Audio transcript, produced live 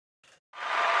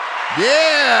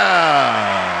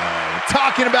Yeah!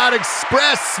 Talking about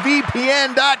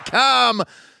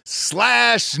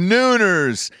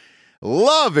expressvpn.com/Nooners.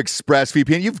 Love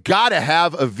ExpressVPN. You've got to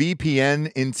have a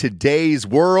VPN in today's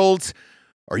world,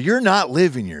 or you're not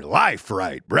living your life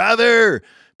right, brother.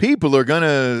 People are going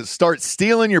to start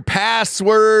stealing your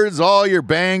passwords, all your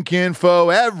bank info,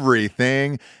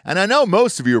 everything. And I know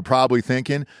most of you are probably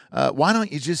thinking, why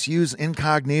don't you just use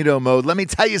incognito mode? Let me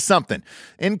tell you something.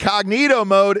 Incognito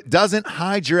mode doesn't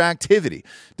hide your activity.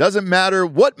 Doesn't matter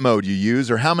what mode you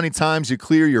use or how many times you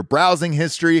clear your browsing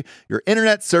history, your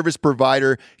internet service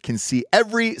provider can see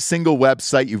every single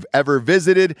website you've ever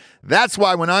visited. That's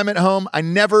why when I'm at home, I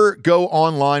never go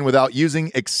online without using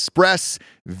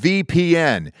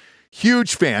ExpressVPN.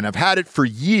 Huge fan. I've had it for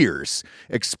years.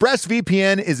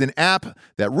 ExpressVPN is an app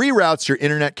that reroutes your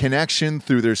internet connection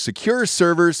through their secure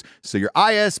servers so your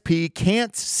ISP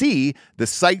can't see the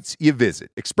sites you visit.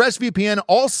 ExpressVPN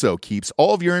also keeps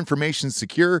all of your information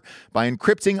secure by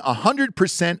encrypting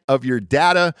 100% of your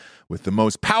data with the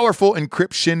most powerful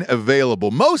encryption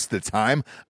available. Most of the time,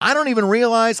 I don't even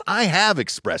realize I have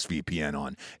ExpressVPN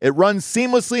on. It runs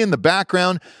seamlessly in the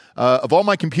background of all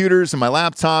my computers and my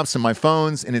laptops and my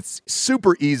phones, and it's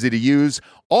super easy to use.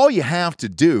 All you have to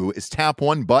do is tap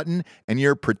one button and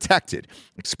you're protected.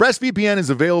 ExpressVPN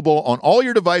is available on all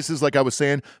your devices, like I was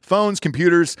saying, phones,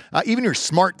 computers, even your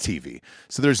smart TV.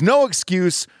 So there's no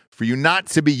excuse for you not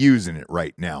to be using it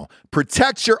right now.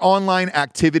 Protect your online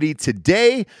activity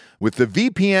today with the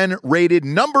VPN rated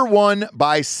 #1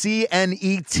 by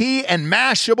CNET and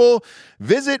Mashable.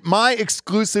 Visit my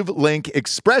exclusive link,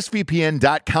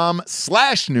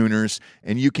 expressvpn.com/Nooners,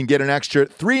 and you can get an extra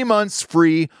 3 months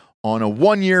free on a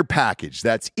 1-year package.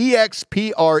 That's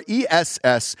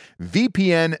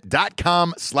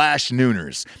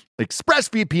expressvpn.com/Nooners.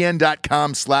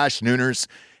 expressvpn.com/Nooners.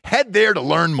 Head there to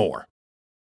learn more.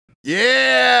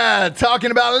 Yeah,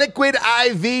 talking about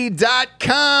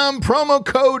liquidiv.com, promo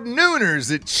code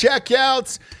Nooners at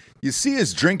checkout. You see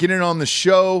us drinking it on the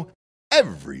show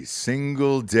every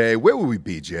single day. Where would we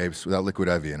be, Jabes, without Liquid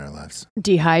IV in our lives?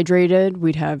 Dehydrated,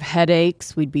 we'd have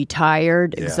headaches, we'd be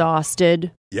tired,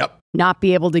 exhausted. Yep. Not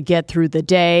be able to get through the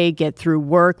day, get through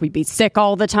work. We'd be sick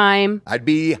all the time. I'd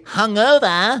be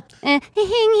hungover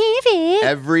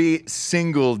every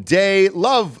single day.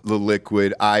 Love the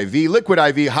Liquid IV. Liquid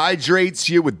IV hydrates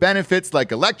you with benefits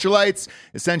like electrolytes,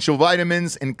 essential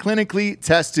vitamins, and clinically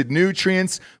tested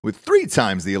nutrients with 3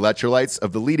 times the electrolytes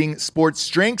of the leading sports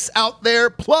drinks out there,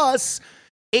 plus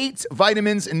 8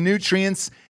 vitamins and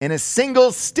nutrients in a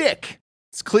single stick.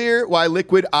 It's clear why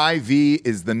Liquid IV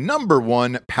is the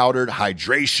 #1 powdered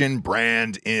hydration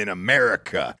brand in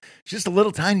America. Just a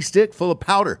little tiny stick full of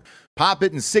powder. Pop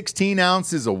it in 16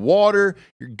 ounces of water.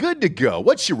 You're good to go.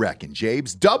 What you reckon,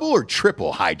 Jabes? Double or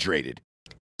triple hydrated?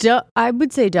 I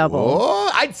would say double. Oh,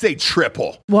 I'd say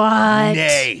triple. What?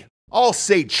 Nay, I'll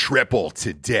say triple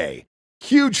today.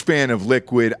 Huge fan of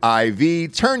Liquid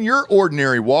IV. Turn your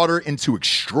ordinary water into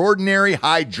extraordinary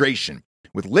hydration.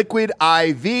 With Liquid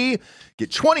IV,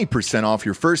 get 20% off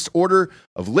your first order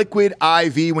of Liquid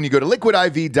IV when you go to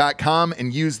liquidiv.com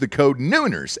and use the code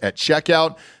Nooners at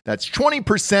checkout. That's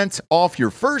 20% off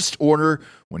your first order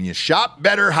when you shop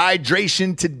Better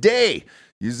Hydration today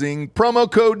using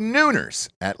promo code Nooners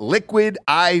at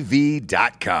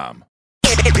liquidiv.com.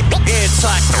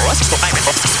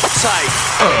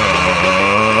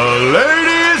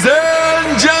 Ladies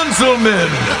and gentlemen,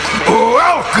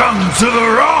 welcome to the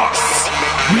Ross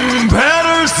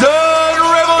Patterson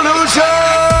Revolution!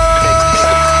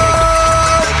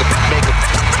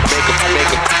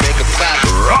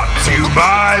 Brought to you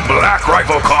by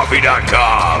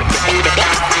BlackRifleCoffee.com.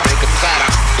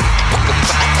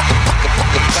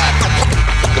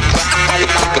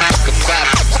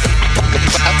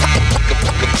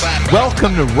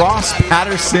 Welcome to Ross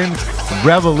Patterson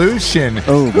Revolution.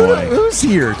 Oh, boy. Who's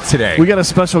here today? We got a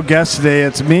special guest today.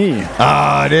 It's me.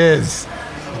 It is.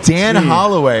 Dan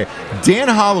Holloway. Dan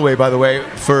Holloway, by the way,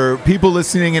 for people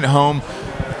listening at home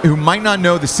who might not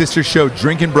know the sister show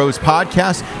Drinkin' Bros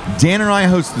podcast, Dan and I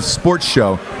host the sports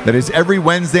show that is every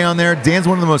Wednesday on there. Dan's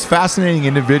one of the most fascinating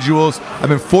individuals. I've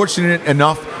been fortunate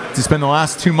enough to spend the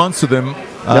last 2 months with him,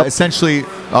 essentially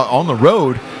on the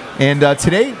road. And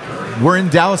today, we're in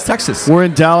Dallas, Texas. We're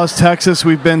in Dallas, Texas.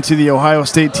 We've been to the Ohio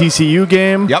State TCU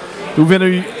game. Yep. We've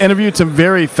interviewed some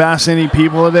very fascinating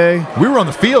people today. We were on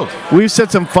the field. We've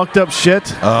said some fucked up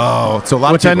shit. Oh, it's a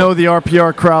lot which of people. I know the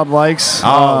RPR crowd likes.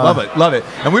 Oh, love it.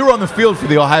 And we were on the field for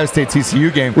the Ohio State TCU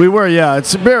game. We were, yeah.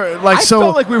 It's very, I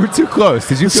felt like we were too close.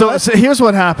 Did you feel that? So here's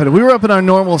what happened. We were up in our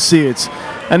normal seats.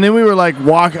 And then we were like,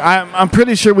 I'm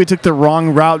pretty sure we took the wrong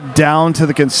route down to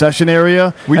the concession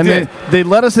area. We did. They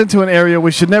let us into an area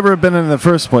we should never have been in the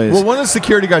first place. Well, one of the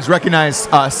security guards recognized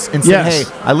us and said, Yes.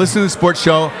 hey, I listen to the sports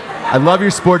show. I love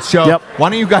your sports show. Yep. Why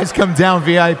don't you guys come down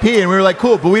VIP? And we were like,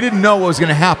 cool, but we didn't know what was going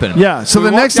to happen. Yeah, so we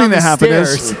the walked next thing down that the happened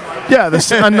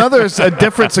stairs. is, a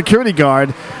different security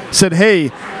guard said,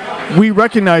 hey, we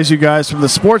recognize you guys from the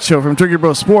sports show, from Drinking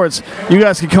Bro Sports. You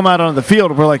guys can come out on the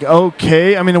field. We're like,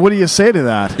 okay. I mean, what do you say to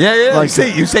that? Yeah. Like,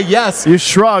 You say yes. you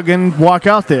shrug and walk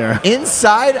out there.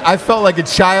 Inside, I felt like a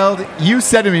child. You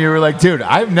said to me, you were like, dude,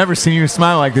 I've never seen you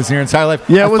smile like this in your entire life.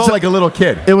 Yeah, I felt like a little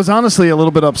kid. It was honestly a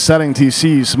little bit upsetting to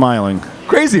see you smiling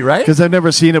Crazy, right? because I've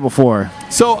never seen it before.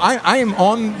 So I am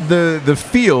on the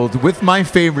field with my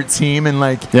favorite team, and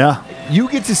like, Yeah. you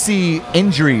get to see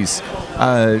injuries,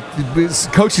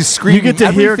 coaches screaming. You get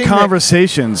to hear everything that-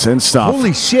 conversations and stuff.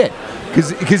 Holy shit!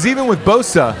 Because even with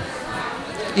Bosa,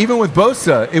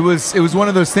 it was one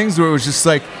of those things where it was just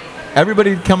like everybody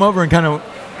would come over and kind of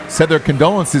said their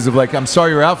condolences of like, I'm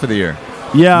sorry you're out for the year.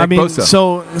 Yeah, Nick I mean,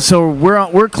 Bosa. so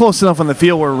we're close enough on the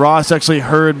field where Ross actually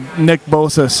heard Nick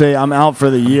Bosa say, "I'm out for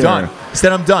the year." Done. He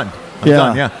said, I'm done. I'm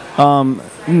done. Yeah.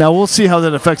 Now we'll see how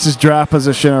that affects his draft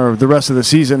position or the rest of the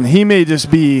season. He may just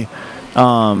be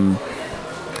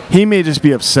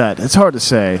upset. It's hard to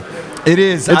say. It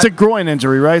is. It's a groin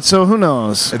injury, right? So who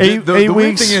knows? The Eight weird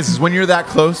weeks. thing is when you're that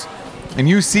close and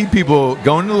you see people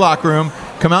go into the locker room,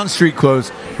 come out in street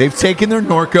clothes, they've taken their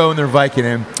Norco and their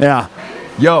Vicodin. Yeah,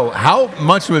 Yo, how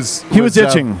much was he was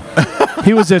itching.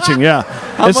 He was itching. Yeah.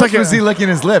 How much was he licking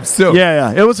his lips too?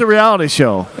 Yeah. It was a reality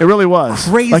show. It really was.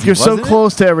 Crazy, Like you're so wasn't it?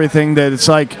 close to everything that it's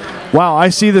like, wow, I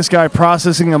see this guy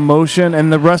processing emotion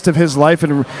and the rest of his life,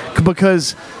 and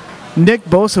because Nick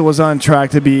Bosa was on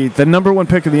track to be the number one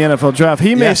pick of the NFL draft.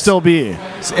 He may Yes. still be.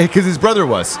 Because his brother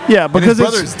was. Yeah, And because his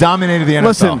brother's dominated the NFL.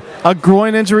 Listen, a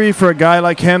groin injury for a guy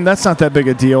like him, that's not that big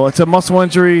a deal. It's a muscle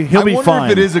injury. He'll be I wonder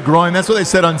fine. if it is a groin. That's what they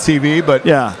said on TV, but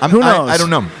Yeah, who who knows? I don't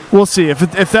know. We'll see. If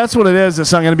that's what it is,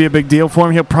 it's not going to be a big deal for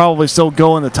him. He'll probably still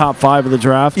go in the top 5 of the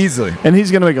draft. Easily. And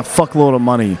he's going to make a fuckload of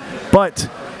money. But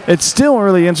it's still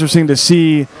really interesting to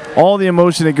see all the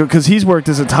emotion that goes, because he's worked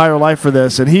his entire life for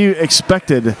this, and he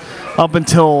expected up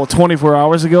until 24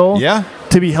 hours ago Yeah.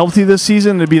 to be healthy this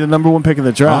season and to be the number one pick in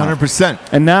the draft. 100%.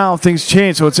 And now things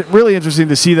change, so it's really interesting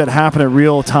to see that happen in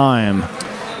real time.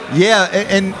 Yeah,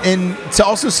 and to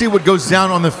also see what goes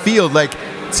down on the field. Like,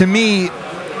 to me,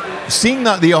 seeing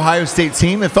the Ohio State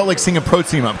team, it felt like seeing a pro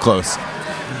team up close.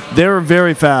 They were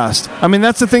very fast. I mean,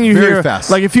 that's the thing you Very hear. fast.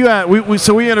 Like if you had,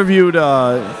 we interviewed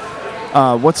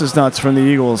what's his nuts from the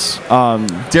Eagles,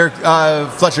 Derek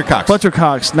Fletcher Cox. Fletcher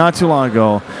Cox, not too long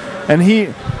ago,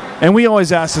 and we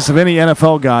always ask this of any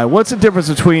NFL guy, what's the difference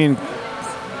between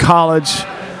college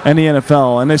and the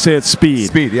NFL? And they say it's speed.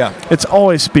 Speed, yeah. It's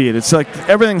always speed. It's like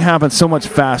everything happens so much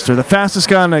faster. The fastest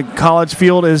guy on a college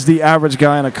field is the average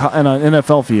guy in an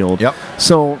NFL field. Yep.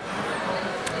 So,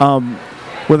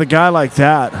 with a guy like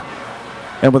that,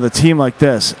 and with a team like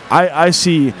this, I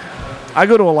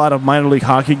go to a lot of minor league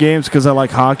hockey games because I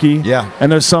like hockey. Yeah.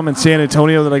 And there's some in San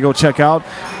Antonio that I go check out.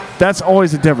 That's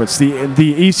always the difference. The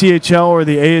ECHL or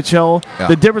the AHL, Yeah.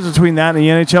 the difference between that and the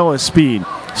NHL is speed.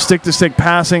 Stick-to-stick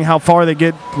passing, how far they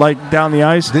get down the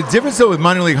ice. The difference, though, with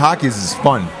minor league hockey is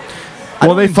fun.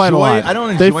 Well, they fight a lot. I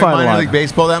don't They enjoy fight a minor lot. league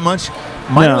baseball that much.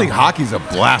 Minor No. league hockey's a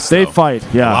blast, They though. fight,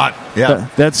 yeah. A lot, yeah.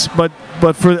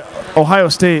 But for Ohio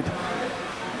State,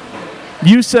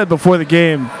 you said before the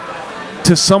game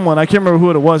to someone, I can't remember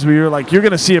who it was, but you were like, you're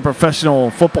going to see a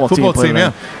professional football team play team,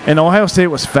 there. And Ohio State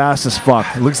was fast as fuck.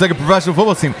 It looks like a professional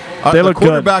football team. They the look good.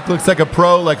 quarterback looks like a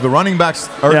pro, like the running backs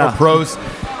are Yeah. pros.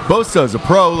 Bosa's a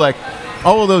pro, like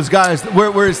all of those guys.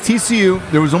 Whereas TCU,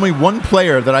 there was only one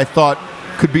player that I thought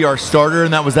could be our starter,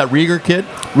 and that was that Rieger kid.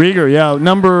 Rieger, yeah,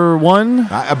 number 1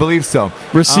 I believe so.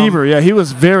 receiver. Yeah, he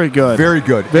was very good. Very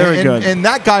good. Very good. And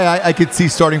that guy I could see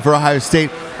starting for Ohio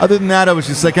State. Other than that, I was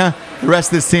just like, the rest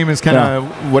of this team is kind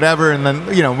of whatever. And then,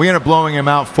 we ended up blowing him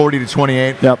out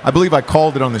 40-28. Yep. I believe I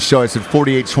called it on the show. I said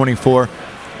 48-24.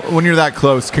 When you're that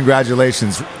close,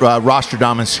 congratulations.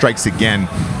 Rostradamus strikes again.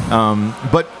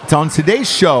 But on today's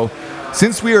show,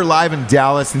 since we are live in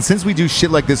Dallas and since we do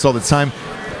shit like this all the time,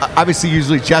 obviously,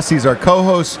 usually Jesse's our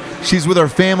co-host. She's with our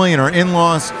family and our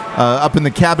in-laws up in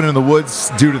the cabin in the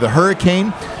woods due to the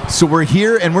hurricane. So we're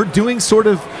here and we're doing sort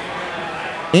of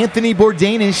Anthony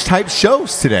Bourdain-ish type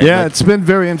shows today. Yeah, it's been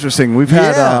very interesting. We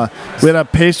had a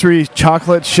pastry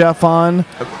chocolate chef on.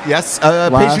 Yes,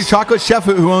 pastry chocolate chef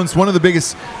who owns one of the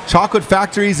biggest chocolate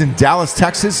factories in Dallas,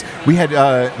 Texas. We had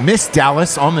Miss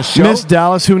Dallas on the show. Miss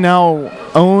Dallas, who now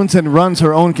owns and runs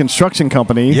her own construction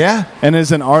company. Yeah. And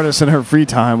is an artist in her free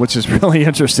time, which is really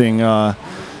interesting.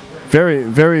 Very,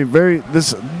 very, very.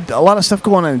 There's a lot of stuff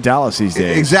going on in Dallas these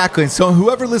days. Exactly. And so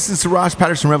whoever listens to Raj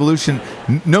Patterson Revolution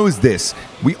knows this.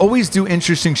 We always do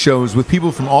interesting shows with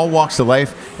people from all walks of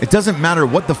life. It doesn't matter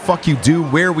what the fuck you do,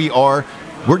 where we are.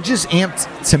 We're just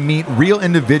amped to meet real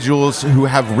individuals who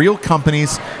have real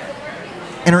companies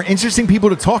and are interesting people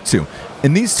to talk to.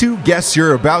 And these two guests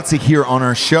you're about to hear on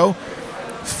our show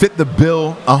fit the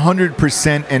bill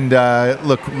 100%. And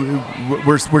look,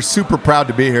 we're super proud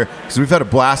to be here because we've had a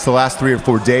blast the last 3 or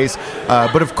 4 days.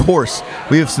 But of course,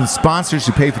 we have some sponsors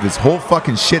who pay for this whole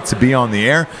fucking shit to be on the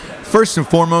air. First and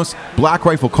foremost,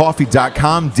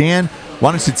 BlackRifleCoffee.com. Dan,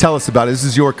 why don't you tell us about it? This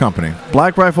is your company.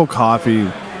 Black Rifle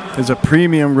Coffee is a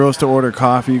premium roast-to-order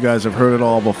coffee. You guys have heard it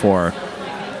all before.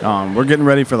 We're getting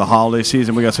ready for the holiday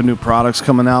season. We got some new products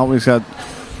coming out.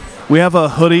 We have a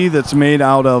hoodie that's made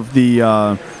out of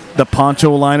the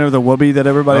poncho liner, the Whoopee that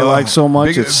everybody likes so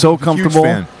much. It's so comfortable.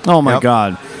 Fan. Oh my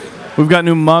God. We've got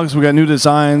new mugs. We got new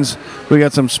designs. We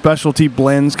got some specialty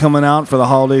blends coming out for the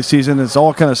holiday season. It's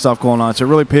all kind of stuff going on. So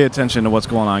really pay attention to what's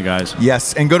going on, guys.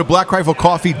 Yes, and go to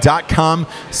BlackRifleCoffee.com.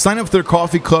 Sign up for their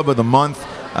coffee club of the month.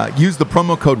 Use the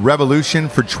promo code REVOLUTION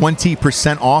for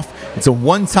 20% off. It's a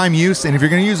one-time use, and if you're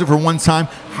going to use it for one time,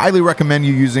 highly recommend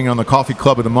you using it on the coffee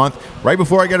club of the month. Right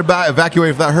before I got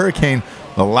evacuated for that hurricane,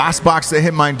 the last box that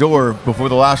hit my door before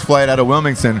the last flight out of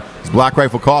Wilmington was Black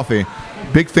Rifle Coffee.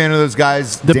 Big fan of those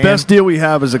guys. The best deal we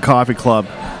have is a coffee club.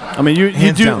 I mean, you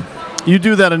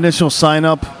do that initial sign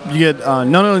up. You get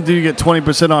not only do you get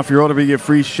 20% off your order, but you get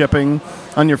free shipping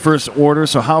on your first order.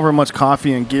 So however much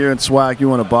coffee and gear and swag you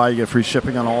want to buy, you get free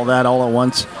shipping on all that all at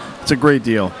once. It's a great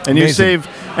deal. And you save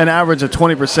an average of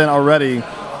 20% already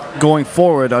going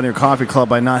forward on your coffee club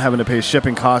by not having to pay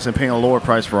shipping costs and paying a lower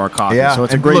price for our coffee. Yeah, so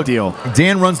it's a great deal.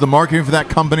 Dan runs the marketing for that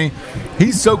company.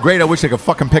 He's so great, I wish I could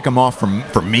fucking pick him off for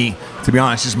me, to be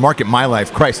honest. Just market my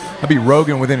life. Christ, I'd be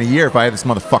Rogan within a year if I had this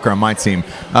motherfucker on my team.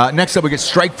 Next up, we get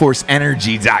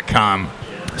StrikeForceEnergy.com.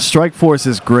 Strikeforce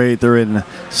is great. They're in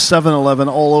 7-Eleven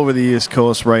all over the East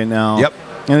Coast right now. Yep.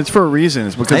 And it's for a reason.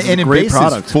 It's because it's a great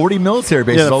product. 40 military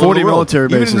bases all over 40 the world. military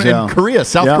bases, Even in Korea,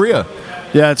 South Korea.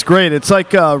 Yeah, it's great. It's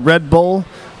like Red Bull,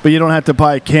 but you don't have to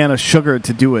buy a can of sugar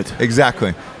to do it.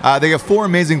 Exactly. They got 4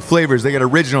 amazing flavors. They got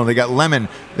original, they got lemon,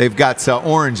 they've got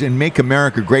orange, and Make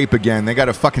America Grape Again. They got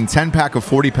a fucking 10-pack, a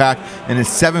 40-pack, and a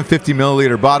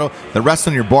 750-milliliter bottle. The rest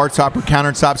on your bar top or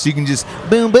countertop, so you can just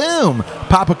boom, boom,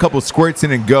 pop a couple squirts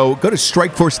in and go. Go to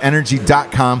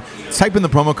StrikeForceEnergy.com. Type in the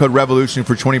promo code REVOLUTION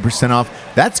for 20% off.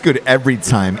 That's good every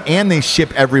time, and they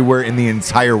ship everywhere in the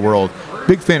entire world.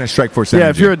 Big fan of Strikeforce Energy. Yeah,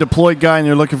 if you're a deployed guy and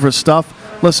you're looking for stuff,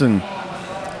 listen,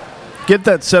 get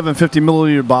that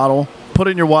 750-milliliter bottle, put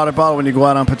it in your water bottle when you go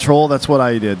out on patrol. That's what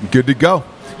I did. Good to go.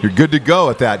 You're good to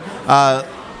go at that.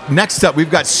 Next up,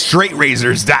 we've got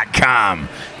StraightRazors.com.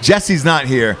 Jesse's not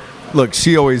here. Look,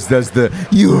 she always does the,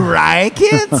 you like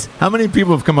it? How many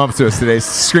people have come up to us today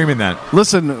screaming that?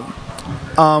 Listen,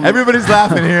 everybody's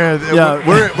laughing here.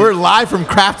 Yeah. We're live from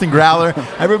Craft and Growler.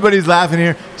 Everybody's laughing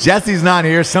here. Jesse's not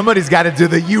here. Somebody's got to do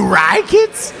the you like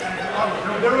it?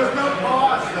 there was no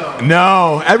pause, though.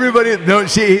 No, everybody. No,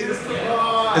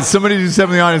 somebody just said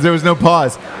in the audience there was no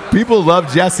pause. People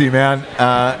love Jesse, man.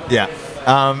 Yeah.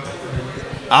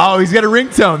 Oh, he's got a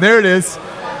ringtone. There it is.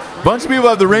 Bunch of people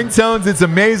have the ringtones. It's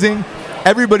amazing.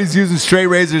 Everybody's using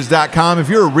StraightRazors.com. If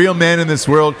you're a real man in this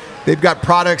world, they've got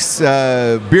products,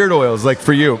 beard oils, like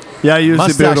for you. Yeah, I use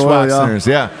the beard oil, waxeners,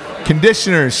 yeah.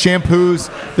 Conditioners, shampoos.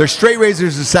 Their straight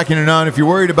razors are second to none. If you're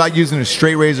worried about using a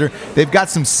straight razor, they've got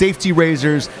some safety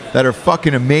razors that are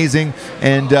fucking amazing.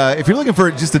 And if you're looking for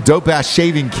just a dope-ass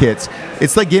shaving kit,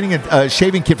 it's like getting a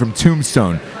shaving kit from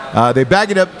Tombstone. They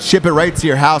bag it up, ship it right to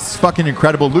your house. It's fucking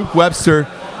incredible. Luke Webster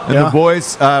and the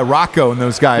boys, Rocco and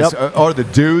those guys are the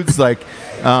dudes. Like,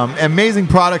 amazing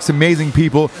products, amazing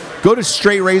people. Go to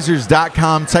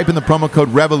StraightRazors.com, type in the promo code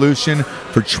REVOLUTION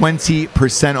for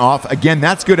 20% off. Again,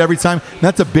 that's good every time.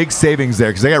 That's a big savings there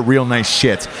because they got real nice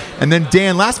shit. And then,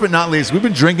 Dan, last but not least, we've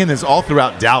been drinking this all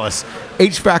throughout Dallas.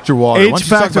 H-Factor water.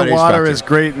 H-Factor water is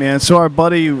great, man. So our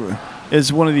buddy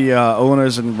is one of the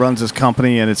owners and runs this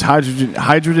company, and it's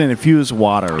hydrogen infused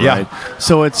water, right?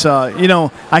 So it's,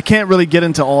 I can't really get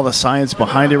into all the science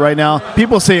behind it right now.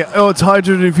 People say, oh, it's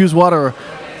hydrogen infused water.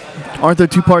 Aren't there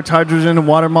two-part hydrogen and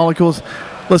water molecules?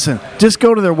 Listen, just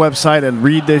go to their website and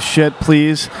read this shit,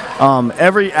 please.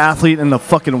 Every athlete in the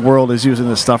fucking world is using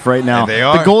this stuff right now. And they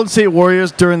are. The Golden State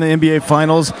Warriors during the NBA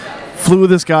Finals flew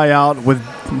this guy out with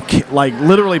like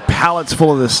literally pallets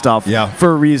full of this stuff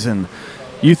for a reason.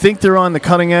 You think they're on the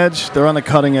cutting edge? They're on the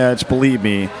cutting edge, believe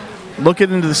me. Look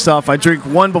into the stuff. I drink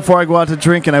one before I go out to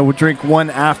drink, and I would drink one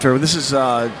after. This is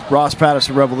Ross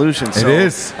Patterson Revolution. So it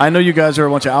is. I know you guys are a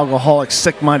bunch of alcoholic,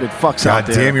 sick-minded fucks out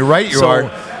there. God damn, you're right, you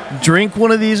are. Drink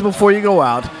one of these before you go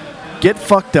out. Get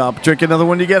fucked up. Drink another one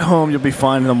when you get home. You'll be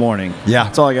fine in the morning. Yeah.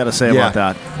 That's all I got to say about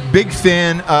that. Big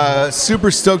fan.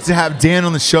 Super stoked to have Dan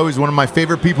on the show. He's one of my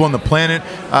favorite people on the planet.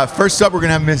 First up, we're going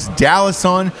to have Miss Dallas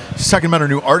on. She's talking about her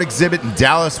new art exhibit in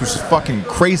Dallas, which is fucking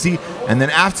crazy. And then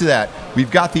after that,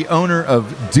 we've got the owner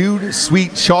of Dude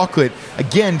Sweet Chocolate.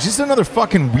 Again, just another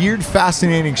fucking weird,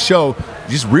 fascinating show.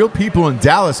 Just real people in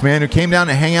Dallas, man, who came down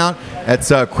to hang out at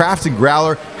Craft and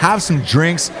Growler, have some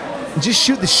drinks, and just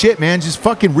shoot the shit, man. Just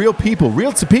fucking real people,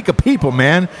 real Topeka people,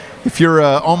 man, if you're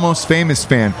a Almost Famous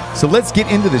fan. So let's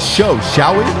get into the show,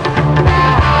 shall we?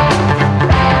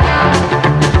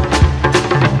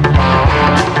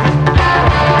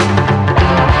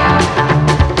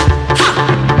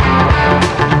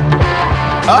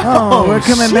 Oh, we're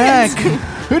coming shit. back.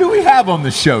 Who do we have on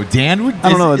the show, Dan? I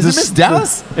don't know. Is it Miss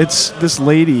Dallas? It's this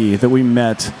lady that we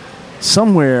met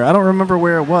somewhere. I don't remember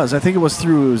where it was. I think it was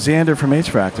through Xander from H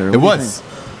Factor. It was.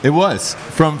 It was.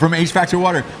 From H Factor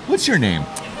Water. What's your name?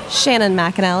 Shannon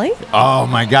McAnally. Oh,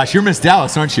 my gosh. You're Miss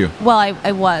Dallas, aren't you? Well,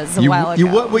 I was a while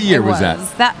ago. What year was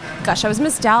that? Gosh, I was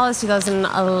Miss Dallas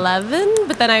 2011,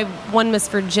 but then I won Miss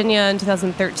Virginia in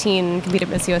 2013, competed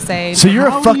at Miss USA. So you're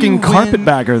How a do you fucking win-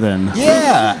 carpetbagger then.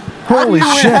 Yeah. Holy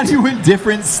shit. How do you win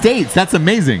different states? That's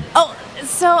amazing. Oh,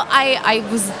 so I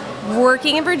was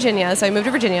working in Virginia, so I moved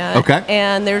to Virginia. Okay.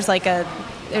 And there's like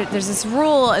there's this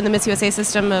rule in the Miss USA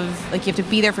system of like you have to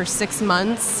be there for 6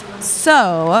 months.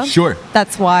 So Sure.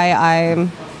 that's why I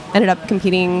ended up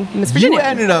competing Miss Virginia. You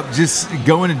ended up just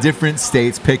going to different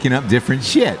states, picking up different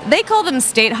shit. They call them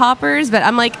state hoppers, but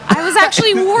I'm like, I was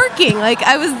actually working. Like,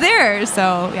 I was there.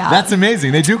 So, yeah. That's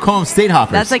amazing. They do call them state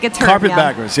hoppers. That's like a term.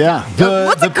 Carpetbaggers, yeah.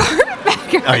 What's a carpetbagger?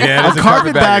 Oh, yeah. A That's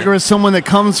carpetbagger is someone that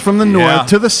comes from the north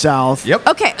to the south. Yep.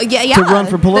 Okay, yeah. To run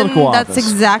for political Then office. That's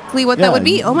exactly what that would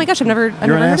be. Oh my gosh, I've never an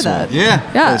heard of asshole. that.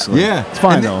 Yeah. Yeah. Basically. Yeah. It's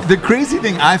fine, And though. The crazy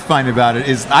thing I find about it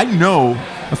is I know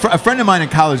a friend of mine in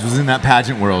college was in that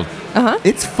pageant world. Uh-huh.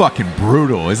 It's fucking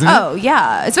brutal, isn't it? Oh,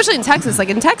 yeah. Especially in Texas. Like,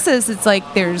 in Texas, it's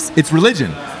like there's... It's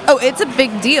religion. Oh, it's a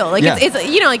big deal. Like, Yeah. it's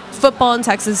you know, like, football in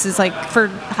Texas is, like, for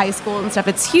high school and stuff,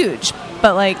 it's huge.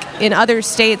 But, like, in other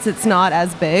states, it's not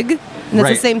as big. And it's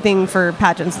Right. the same thing for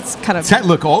pageants. It's kind of...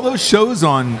 Look, all those shows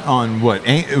on what?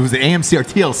 It was the AMC or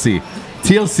TLC.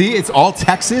 TLC, it's all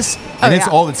Texas, and it's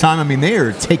yeah. all the time. I mean, they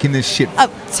are taking this shit Oh,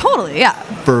 totally, yeah.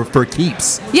 for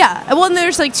keeps. Yeah, well, and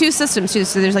there's like two systems too.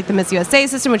 So there's like the Miss USA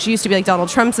system, which used to be like Donald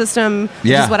Trump system,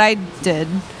 which Yeah. is what I did.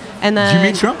 And then Did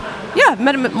you meet Trump? Yeah,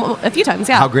 met him a few times.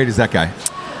 Yeah, How great is that guy?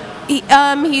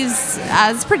 he's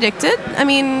as predicted. I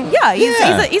mean, yeah,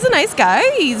 he's a nice guy.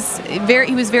 He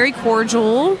was very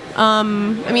cordial. I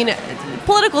mean,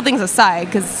 political things aside,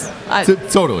 because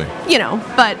Totally. you know,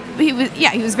 but he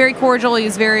was very cordial. He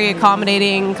was very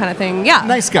accommodating, kind of thing. Yeah,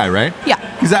 Nice guy, right? Yeah.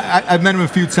 Because I've met him a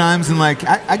few times, and like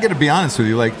I got to be honest with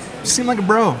you, like you seem like a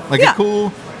bro, like Yeah. a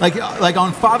cool, like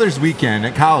on Father's Weekend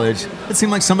at college, it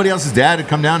seemed like somebody else's dad had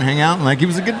come down and hang out, and like he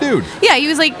was a good dude. Yeah, he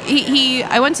was like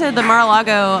I went to the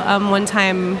Mar-a-Lago one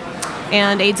time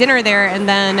and ate dinner there, and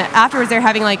then afterwards they're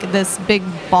having like this big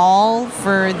ball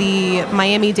for the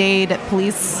Miami-Dade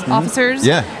police officers.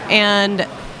 Yeah. And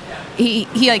he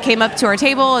like came up to our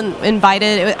table and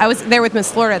invited. I was there with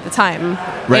Miss Florida at the time,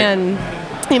 Right. and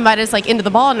he invited us like into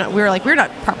the ball, and we were like, we're not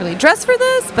properly dressed for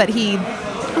this, but he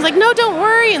was like, no, don't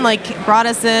worry, and like brought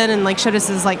us in and like showed us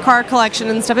his like car collection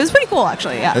and stuff. It was pretty cool,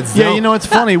 actually. Yeah. That's Yeah, dope. you know, it's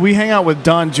funny. We hang out with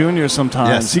Don Jr. sometimes.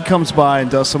 Yes. He comes by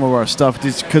and does some of our stuff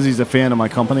just because he's a fan of my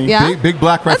company. Yeah. Big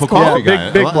Black Rifle That's cool. Coffee Yeah,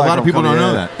 guy. big a lot Black of people Rifle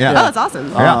don't know Coffee, that. Yeah. Oh, that's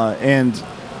awesome. And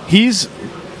he's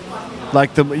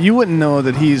like you wouldn't know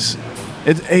that he's.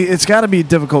 It's got to be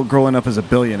difficult growing up as a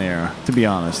billionaire, to be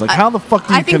honest. Like, how the fuck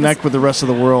do I you think connect with the rest of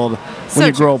the world So when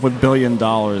you true. grow up with $1 billion?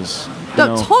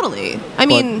 No, totally. I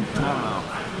mean,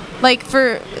 like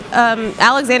for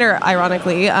Alexander,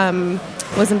 ironically,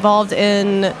 was involved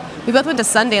in. We both went to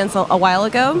Sundance a while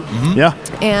ago, Yeah.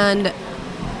 and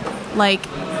like,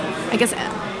 I guess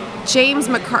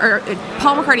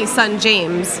Paul McCartney's son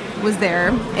James was there,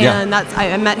 and Yeah.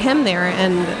 I met him there,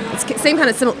 and it's the same kind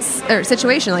of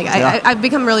situation. Like Yeah. I've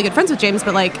become really good friends with James,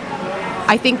 but like,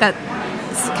 I think that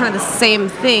kind of the same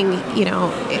thing, you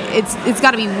know, it's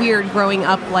got to be weird growing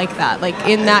up like that, like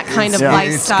in that kind of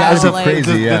lifestyle. It's gotta be like,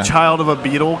 crazy. The child of a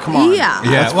Beatle. Come on. Yeah.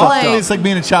 Yeah, well, it's like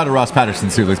being a child of Ross Patterson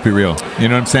too. Let's be real. You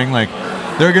know what I'm saying? Like,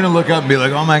 they're gonna look up and be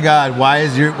like, "Oh my God, why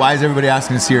is everybody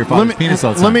asking to see your father's penis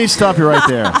all the time?" Let me stop you right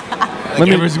there.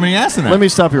 Everybody's asking that. Let me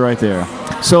stop you right there.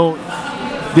 So,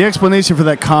 the explanation for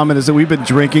that comment is that we've been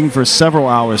drinking for several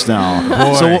hours now.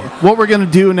 Boy. So what we're going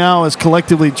to do now is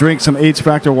collectively drink some H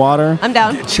Factor water. I'm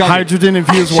down. Hydrogen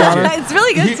infused water. It's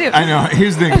really good too. I know.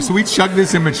 Here's the thing. So we chug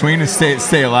this in between to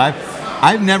stay alive.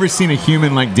 I've never seen a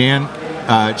human like Dan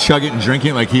chug it and drink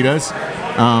it like he does.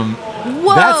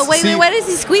 Whoa! Wait! Why does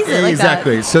he squeeze it like that?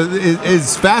 Exactly. So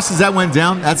as fast as that went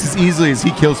down, that's as easily as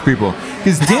he kills people.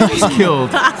 Because Dan's killed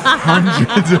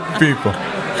hundreds of people.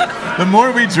 The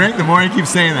more we drink, the more he keeps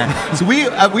saying that. So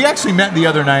we actually met the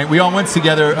other night. We all went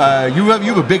together. You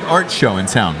have a big art show in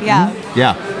town. Yeah.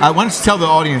 Yeah. Why don't you tell the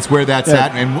audience where that's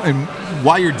at and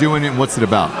why you're doing it and what's it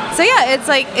about? So yeah,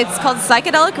 it's called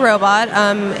Psychedelic Robot.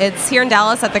 It's here in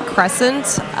Dallas at the Crescent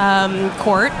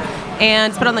Court,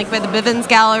 and it's put on like by the Bivens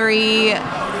Gallery.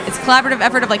 It's a collaborative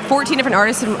effort of like 14 different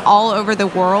artists from all over the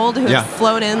world who have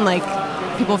flown in, like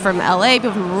people from LA,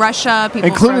 people from Russia, people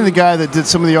including the guy that did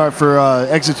some of the art for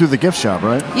Exit Through the Gift Shop,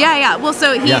 right? Yeah. Well,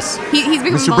 so he's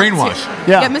been Mr. Brainwash.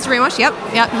 Too. Yeah, Mr. Brainwash.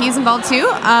 Yep, he's involved too.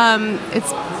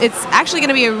 It's actually going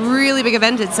to be a really big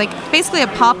event. It's like basically a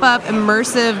pop-up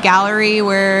immersive gallery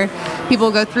where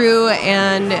people go through,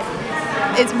 and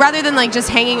it's rather than like just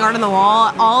hanging art on the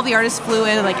wall, all the artists flew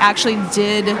in and like actually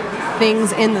did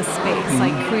things in the space,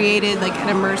 like created like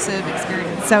an immersive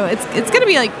experience. So it's going to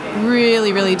be like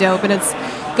really, really dope, and it's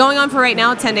going on for right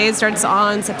now 10 days. Starts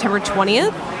on September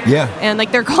 20th. Yeah. And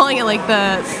like they're calling it like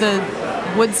the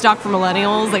Woodstock for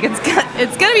millennials. Like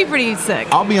it's gonna be pretty sick.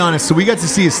 I'll be honest. So we got to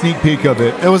see a sneak peek of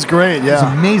it. It was great. Yeah. It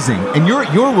was amazing, and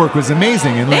your work was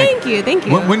amazing. And like, thank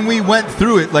you. When we went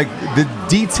through it, like the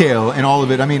detail and all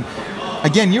of it. I mean,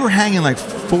 again, you were hanging like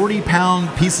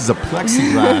 40-pound pieces of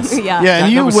plexiglass. Yeah,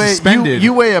 and suspended.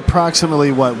 you weigh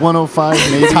approximately what,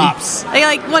 105 maybe? Tops.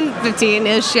 Like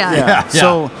 115-ish. Yeah.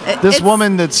 So this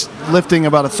woman that's lifting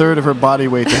about a third of her body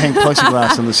weight to hang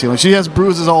plexiglass on the ceiling. She has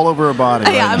bruises all over her body.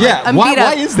 Right? I'm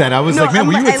why is that? I was like, man,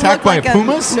 were you attacked by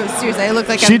pumas? No, seriously, I look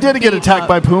like she did get attacked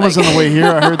by pumas on the way here.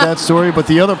 I heard that story, but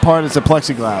the other part is the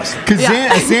plexiglass. Because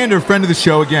Xander, friend of the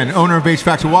show, again, owner of H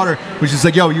Factor Water, was just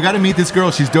like, yo, you got to meet this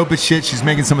girl. She's dope as shit. She's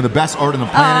making some of the best art on the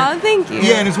planet. Oh, thank you.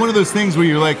 Yeah, and it's one of those things where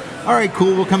you're like, all right,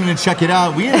 cool, we'll come in and check it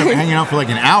out. We ended up hanging out for like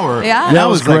an hour. Yeah. And That I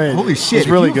was like, great. holy shit, It's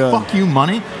really if you good. fuck you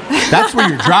money, that's where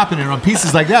you're dropping it on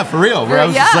pieces like that, for real. Where I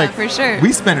was just like, for sure.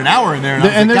 we spent an hour in there, and I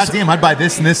was like, God damn, I'd buy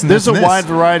this and this and There's this and a this. wide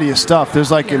variety of stuff.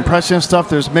 There's like impressionist stuff.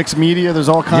 There's mixed media. There's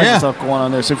all kinds of stuff going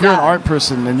on there. So if you're an art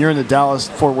person and you're in the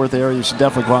Dallas-Fort Worth area, you should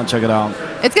definitely go out and check it out.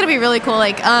 It's gonna be really cool.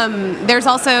 Like, there's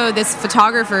also this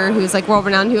photographer who's like world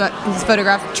renowned who's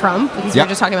photographed Trump, as we were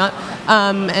just talking about,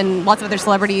 and lots of other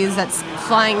celebrities that's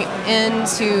flying in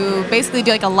to basically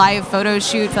do like a live photo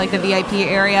shoot for like the VIP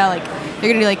area. Like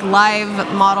they're gonna do like live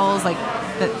models, like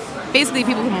that basically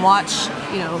people can watch,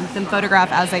 you know, them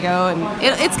photograph as they go, and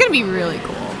it's gonna be really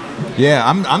cool. Yeah,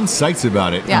 I'm psyched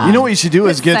about it. Yeah. You know what you should do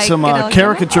is With get some psychedelic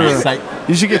caricature.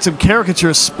 You should get some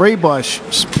caricature spray brush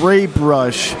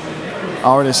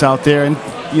artists out there, and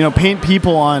paint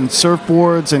people on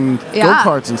surfboards and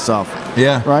go-karts and stuff.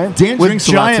 Yeah. Right? Dan With drinks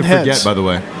a lot to giant forget, heads. by the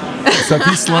way. So if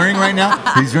he's slurring right now,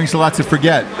 he drinks a lot to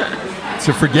forget.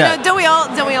 To forget. You know, don't we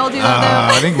all do that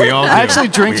though? I think we all do. I actually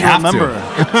drink We to have remember.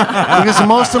 Because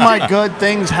most of my good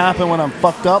things happen when I'm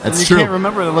fucked up, That's and you true. can't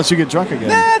remember it unless you get drunk again.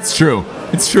 That's true.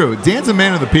 It's true. Dan's a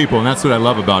man of the people, and that's what I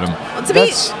love about him. Well, to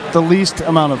That's the least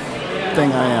amount of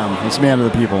thing I am. It's man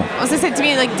of the people. I was gonna say, to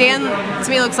me, like Dan, to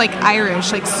me looks like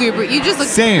Irish, like super. You just look.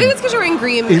 Same. Maybe it's because you're wearing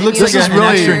green. He looks like an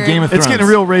extra in Game of It's Thrones. getting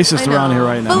real racist I know. around here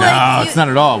right now. But like, No, it's not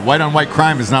at all. White on white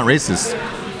crime is not racist.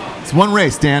 It's one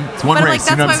race, Dan. It's one But race. like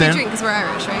that's You know why what I'm we saying? drink, because we're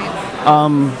Irish, right?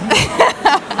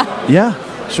 Yeah,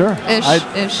 sure.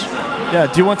 Ish. Yeah.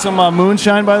 Do you want some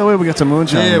moonshine? By the way, we got some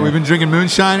moonshine. Yeah, here. we've been drinking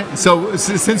moonshine. So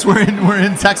since we're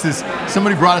in Texas,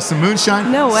 somebody brought us some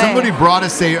moonshine. No way. Somebody brought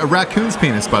us a raccoon's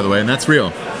penis, by the way, and that's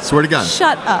real. Swear to God.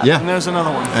 Shut up. Yeah. And there's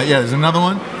another one. Yeah, there's another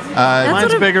one.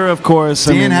 Mine's bigger, of course.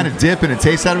 Dan had a dip and a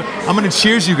taste out of it. I'm going to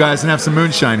cheers you guys and have some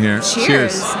moonshine here.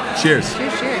 Cheers. Cheers.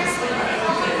 Cheers.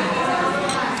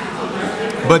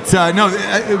 But no,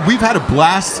 we've had a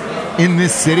blast in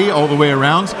this city all the way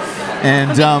around.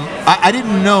 And I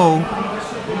didn't know,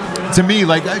 to me,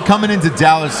 like coming into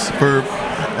Dallas for,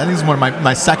 I think this is one of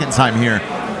my second time here.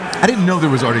 I didn't know there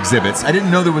was art exhibits. I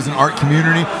didn't know there was an art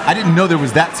community. I didn't know there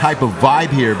was that type of vibe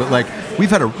here. But like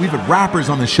we've had rappers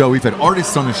on the show. We've had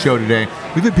artists on the show today.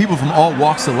 We've had people from all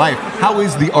walks of life. How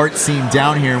is the art scene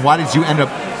down here, and why did you end up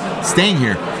staying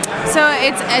here? So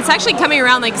it's actually coming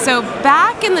around. Like, so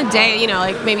back in the day,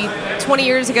 like maybe 20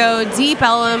 years ago, Deep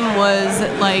Ellum was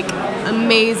like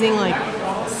amazing, like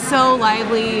so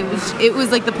lively. It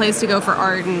was like the place to go for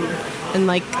art and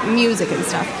like music and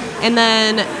stuff. And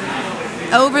then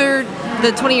over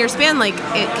the 20-year span, like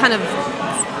it kind of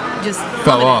just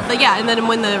fell off. Like, yeah, and then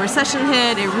when the recession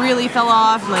hit, it really fell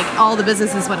off. And, like all the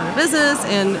businesses went out of business,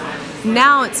 and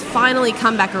now it's finally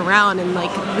come back around. And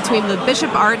like between the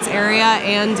Bishop Arts area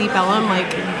and Deep Ellum,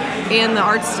 like and the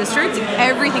Arts District,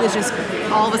 everything is just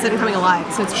all of a sudden coming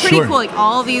alive. So it's pretty cool. Like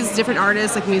all these different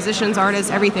artists, like musicians,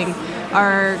 artists, everything,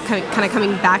 are kind of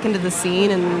coming back into the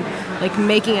scene and like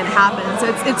making it happen. So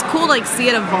it's cool to like see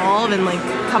it evolve and like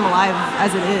come alive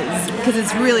as it is, because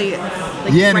it's really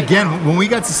like, yeah. And right again, now. when we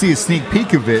got to see a sneak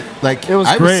peek of it, like it was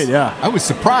great. Yeah, I was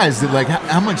surprised at like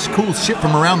how much cool shit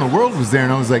from around the world was there,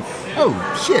 and I was like, oh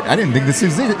shit, I didn't think this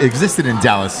existed in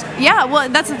Dallas. Yeah, well,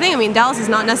 that's the thing. I mean, Dallas is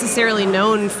not necessarily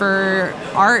known for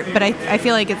art, but I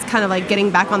feel like it's kind of like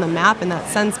getting back on the map in that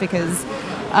sense, because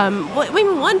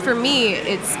one, for me,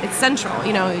 it's central.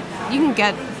 You can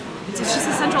get, it's just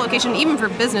a central location, even for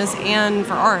business and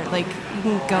for art. Like you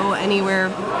can go anywhere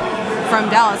from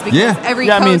Dallas, because every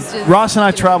coast is, Ross and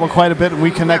I travel quite a bit, and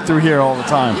we connect through here all the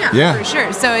time. Yeah, for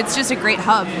sure. So it's just a great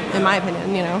hub, in my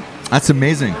opinion. That's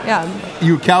amazing. Yeah.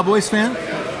 You a Cowboys fan?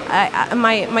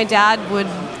 My dad would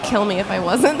kill me if I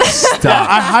wasn't. Stop. Yeah,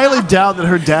 I highly doubt that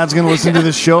her dad's going to listen to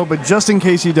this show, but just in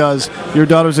case he does, your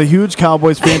daughter's a huge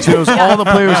Cowboys fan. She knows all the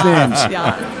players' names.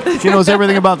 Yeah. She knows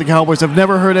everything about the Cowboys. I've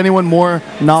never heard anyone more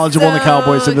knowledgeable on the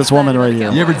Cowboys than this woman right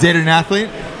here. You ever dated an athlete?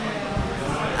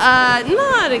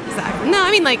 Not exactly. No,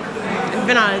 I mean, like, I've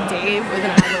been on a date with an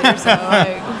athlete, so,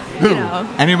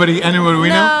 like, Anybody we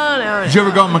know? No. Did you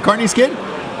ever go on McCartney's kid?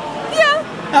 Yeah.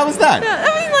 How was that? Yeah,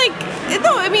 I mean, like,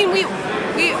 no, I mean,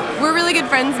 we're really good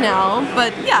friends now,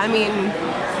 but yeah, I mean,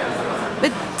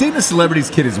 but dating a celebrity's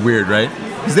kid is weird, right?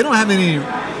 Because they don't have any,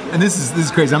 and this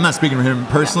is crazy. I'm not speaking for him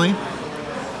personally.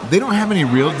 They don't have any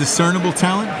real discernible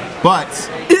talent, but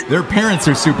their parents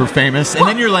are super famous, and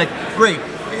then you're like, great.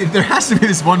 There has to be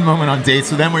this one moment on dates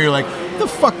with them where you're like, what the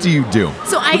fuck do you do?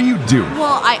 What do you do?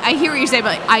 Well, I hear what you're saying,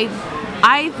 but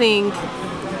I think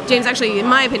James, actually, in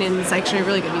my opinion, is actually a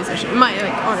really good musician.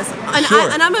 Honestly, and, sure.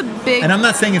 and I'm a big. And I'm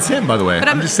not saying it's him, by the way.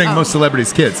 I'm just saying most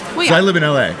celebrities' kids. Well, So I live in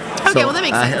LA. Okay, so well that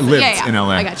makes sense. I lived in LA.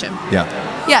 I gotcha.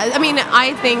 Yeah. Yeah, I mean,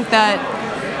 I think that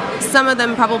some of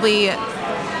them probably.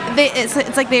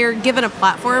 It's like they're given a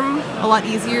platform a lot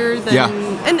easier than,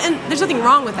 and there's nothing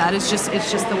wrong with that. It's just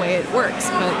the way it works.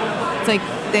 But it's like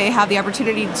they have the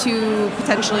opportunity to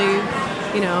potentially,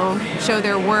 show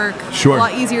their work a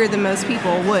lot easier than most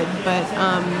people would. But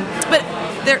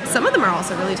some of them are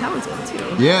also really talented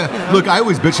too. Yeah. Look, I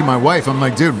always bitch at my wife. I'm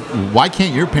like, dude, why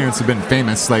can't your parents have been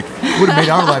famous? Like, it would have made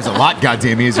our lives a lot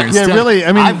goddamn easier. Instead, really.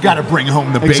 I mean, I've got to bring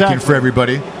home the bacon for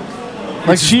everybody.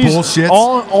 Like she's bullshit.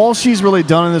 All she's really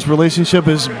done in this relationship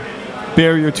is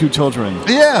bear your two children.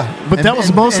 Yeah, but that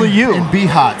was mostly you. And be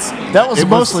hot. That was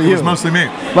mostly you. It was mostly me.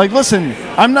 Like, listen,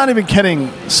 I'm not even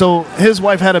kidding. So his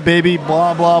wife had a baby.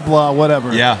 Blah blah blah.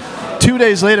 Whatever. Yeah. 2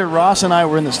 days later, Ross and I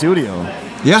were in the studio.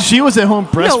 Yeah. She was at home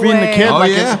breastfeeding the kid. Oh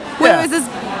like yeah. Wait, was this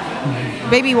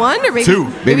baby one or baby two?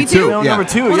 Baby two. No, yeah. Number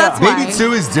two. Well, that's why. Baby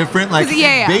two is different. Like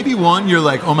yeah. Baby one, you're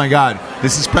like, oh my god,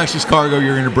 this is precious cargo.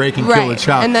 You're gonna break and kill a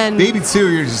child. And then baby two,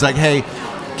 you're just like, hey,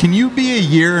 can you be a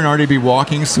year and already be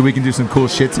walking so we can do some cool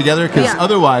shit together? Because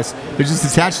otherwise, they're just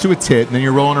attached to a tit, and then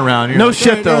you're rolling around. You're no like,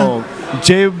 shit though.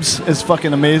 James is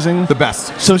fucking amazing. The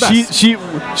best. So the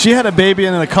best. she had a baby,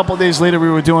 and then a couple days later we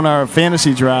were doing our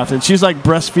fantasy draft, and she's like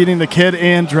breastfeeding the kid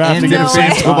and drafting and at the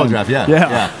same football time. draft.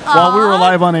 Yeah. While we were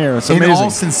live on air, it's amazing. In all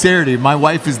sincerity, my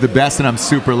wife is the best, and I'm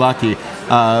super lucky.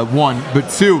 One, but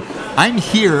two, I'm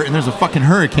here, and there's a fucking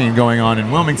hurricane going on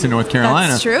in Wilmington, North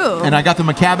Carolina. That's true. And I got them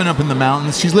a cabin up in the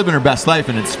mountains. She's living her best life,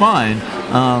 and it's fine.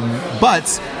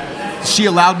 But she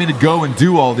allowed me to go and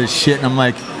do all this shit, and I'm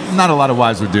like, not a lot of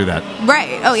wives would do that.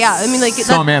 Right. Oh, yeah. I mean, like...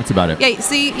 So I'm amped about it. Yeah,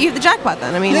 see, you have the jackpot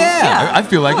then. I mean... Yeah. I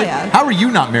feel like it. Yeah. How are you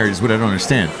not married is what I don't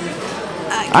understand.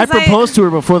 I proposed to her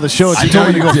before the show. She told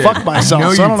me to go fuck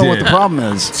myself, so I don't know what the problem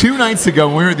is. 2 nights ago,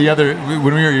 when we were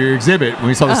at your exhibit, when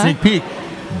we saw the sneak peek,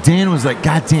 Dan was like,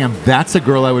 God damn, that's a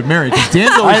girl I would marry. Because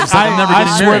Dan's always just like, I'm never getting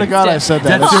married. I swear to God, I said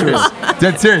that. Dead serious.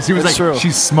 Dead serious. He was That's like, true.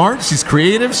 she's smart, she's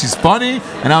creative, she's funny.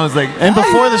 And I was like, And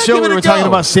before the show, give we it a were talking go.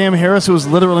 about Sam Harris, who was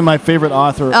literally my favorite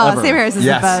author ever. Sam Harris is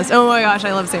Yes. the best. Oh my gosh,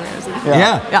 I love Sam Harris.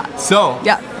 Yeah. So,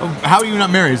 how are you not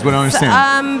married is what I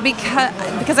understand.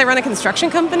 Because I run a construction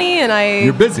company and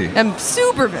You're busy. I'm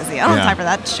super busy. I don't have time for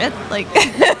that shit. Like,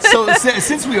 So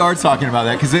since we are talking about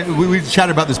that, because we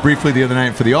chatted about this briefly the other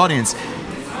night for the audience,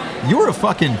 you're a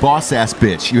fucking boss-ass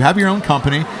bitch. You have your own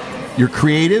company. You're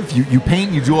creative. You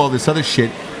paint. You do all this other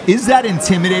shit. Is that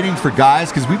intimidating for guys?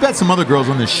 Because we've had some other girls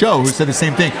on this show who said the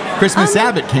same thing. Christmas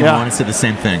Abbott came on and said the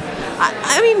same thing.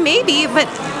 I mean, maybe, but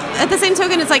at the same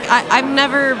token, it's like I've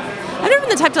never been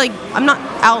the type to like. I'm not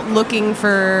out looking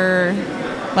for,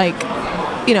 like,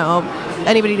 you know,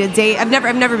 anybody to date. I've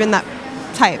never been that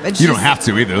type. It's You don't have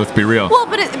to either. Let's be real. Well,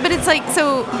 but it's like,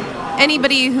 so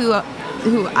anybody who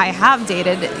I have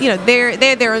dated, you know, they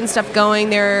have their own stuff going.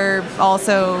 They're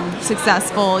also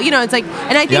successful. You know, it's like,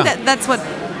 and I think that's what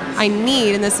I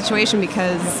need in this situation,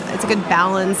 because it's a good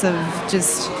balance of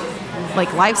just like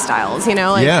lifestyles. You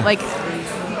know, like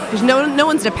there's no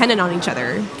one's dependent on each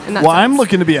other. I'm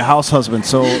looking to be a house husband,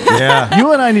 so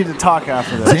you and I need to talk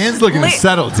after this. Dan's looking to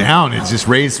settle down and just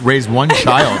raise one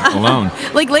child alone.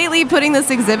 Like lately, putting this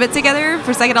exhibit together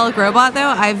for Psychedelic Robot, though,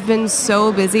 I've been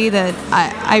so busy that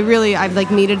I've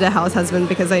like needed a house husband,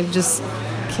 because I just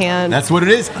can't. That's what it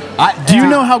is. Do you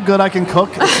know how good I can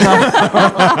cook?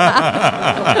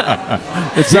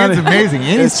 It's Dan's amazing.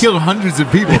 And he's killed hundreds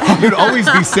of people. He would always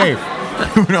be safe.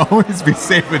 He would always be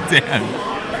safe with Dan.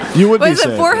 You would What be is it,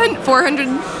 safe. 400?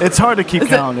 It's hard to keep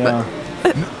count,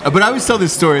 But I always tell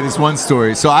this story, this one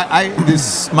story. So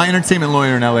my entertainment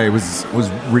lawyer in LA was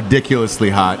ridiculously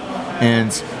hot, and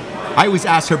I always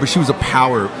asked her, but she was a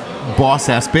power boss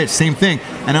ass bitch. Same thing,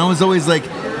 and I was always like,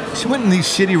 she went in these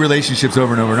shitty relationships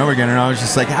over and over and over again, and I was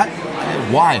just like,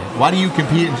 why? Why do you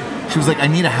compete? And she was like, I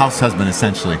need a house husband,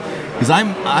 essentially, because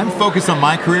I'm focused on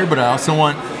my career, but I also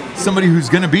want somebody who's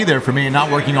going to be there for me and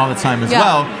not working all the time as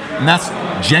well. And that's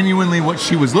genuinely what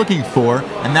she was looking for,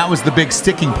 and that was the big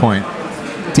sticking point.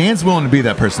 Dan's willing to be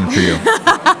that person for you.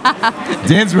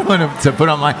 Dan's willing to put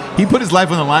he put his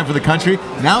life on the line for the country.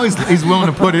 Now he's willing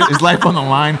to put his life on the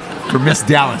line for Miss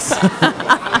Dallas.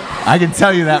 I can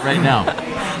tell you that right now.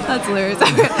 That's hilarious.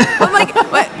 I'm like,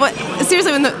 what?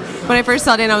 Seriously, when I first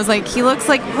saw Dan, I was like, he looks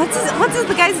like, what's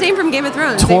the guy's name from Game of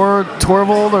Thrones?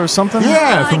 Torvald or something?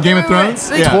 Yeah, from Game of Thrones.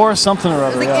 Tor something or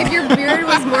other. Like, if your beard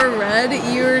was more red,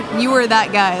 you were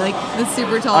that guy, like the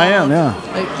super tall. I am, yeah.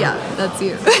 Like, yeah, that's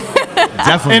you.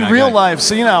 Definitely. In real life,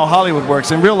 so you know how Hollywood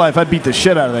works. In real life, I'd beat the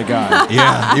shit out of that guy.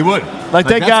 Yeah, he would. Like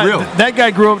that that's guy. real. That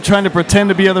guy grew up trying to pretend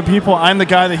to be other people. I'm the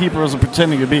guy that he was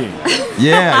pretending to be.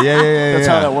 Yeah. That's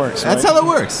how that works. That's how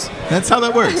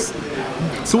that works.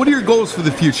 So what are your goals for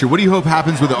the future? What do you hope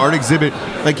happens with the art exhibit?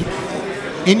 Like,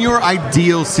 in your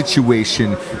ideal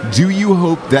situation, do you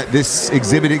hope that this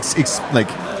exhibit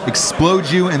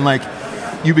explodes you and like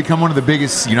you become one of the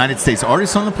biggest United States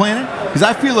artists on the planet? Because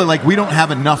I feel like we don't have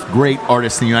enough great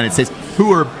artists in the United States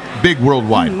who are big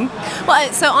worldwide. Mm-hmm.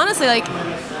 Well, so honestly, like,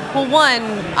 well, one,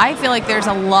 I feel like there's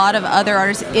a lot of other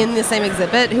artists in the same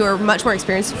exhibit who are much more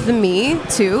experienced than me,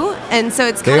 too. And so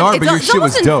it's kind of... but your shit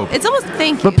was dope. It's almost,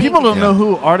 thank you. But people don't know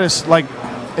who artists, like,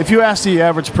 if you ask the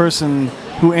average person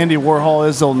who Andy Warhol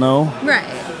is, they'll know.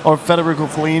 Right. Or Federico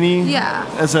Fellini. Yeah.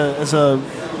 As a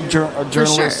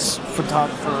journalist,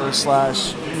 photographer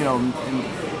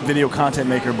 / video content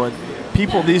maker. But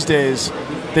people these days,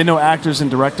 they know actors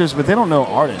and directors, but they don't know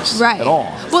artists at all.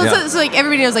 Well, so like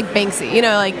everybody knows like Banksy,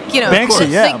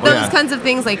 Banksy, like those kinds of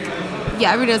things. Like,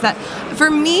 yeah, everybody knows that. For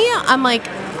me, I'm like,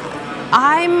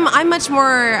 I'm much more.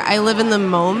 I live in the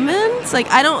moment. Like,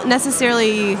 I don't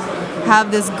necessarily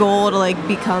have this goal to like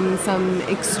become some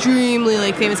extremely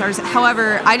like famous artist.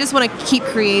 However, I just want to keep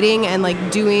creating and like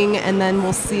doing, and then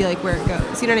we'll see like where it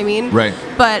goes. You know what I mean? Right.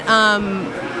 But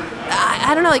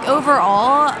I don't know, like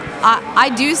overall, I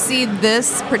do see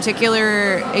this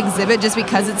particular exhibit just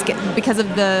because because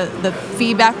of the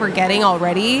feedback we're getting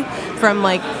already from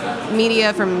like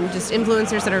media, from just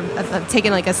influencers that have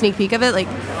taken like a sneak peek of it. Like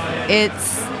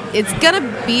it's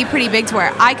gonna be pretty big to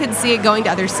where I could see it going to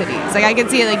other cities. Like I could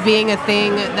see it like being a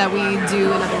thing that we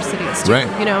do in other cities too.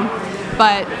 Right. You know.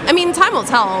 But I mean, time will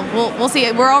tell. We'll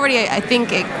see. We're already, I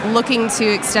think, looking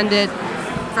to extend it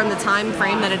from the time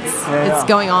frame that it's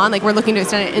going on. Like we're looking to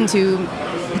extend it into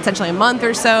potentially a month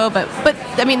or so, but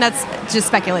I mean that's just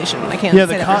speculation. I can't say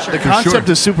that for sure. The concept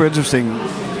is super interesting.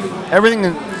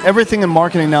 Everything in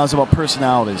marketing now is about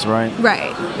personalities, right?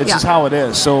 Right. It's just how it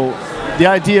is. So the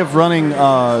idea of running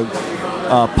a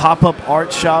pop-up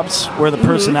art shops where the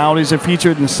personalities are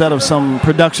featured instead of some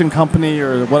production company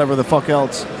or whatever the fuck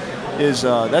else.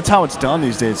 That's how it's done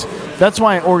these days. That's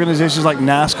why organizations like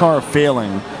NASCAR are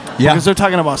failing. Yeah. Because they're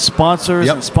talking about sponsors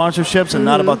Yep. and sponsorships and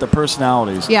not about the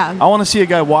personalities. Yeah. I want to see a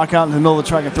guy walk out in the middle of the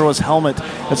track and throw his helmet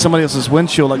at somebody else's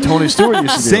windshield like Tony Stewart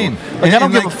used to do. Same. Like, I don't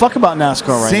And give like- a fuck about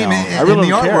NASCAR right Same now. in, I really in the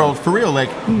don't art care. world, for real. Like,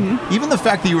 even the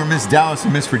fact that you were Miss Dallas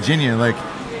and Miss Virginia, like,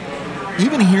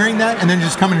 even hearing that and then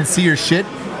just coming and see your shit,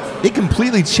 it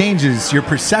completely changes your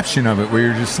perception of it. Where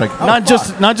you're just like, oh, not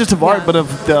fuck. just of art, but of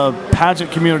the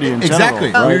pageant community in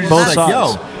Exactly. general. Where Right? you're Both just like,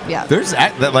 sides. yo, Yeah.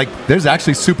 there's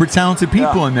actually super talented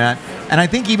people Yeah. in that. And I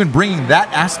think even bringing that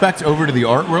aspect over to the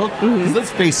art world, because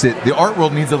let's face it, the art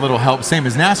world needs a little help, same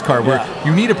as NASCAR, where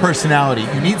you need a personality,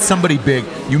 you need somebody big,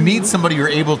 you need somebody you're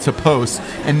able to post,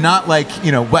 and not like,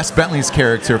 Wes Bentley's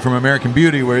character from American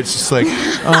Beauty, where it's just like,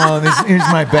 oh, here's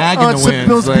my bag in it's the the wind.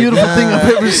 most Like, beautiful thing I've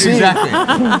ever seen.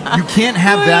 Exactly. You can't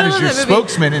have that as your that movie.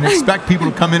 spokesman and expect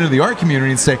people to come into the art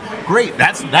community and say, great,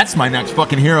 that's my next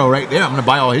fucking hero right there. I'm going to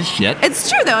buy all his shit. It's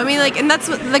true though. I mean, like, and that's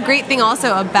what the great thing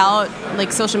also about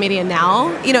like social media now.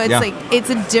 It's Yeah. like it's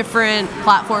a different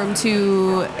platform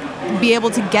to be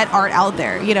able to get art out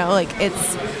there. Like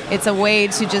it's a way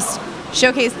to just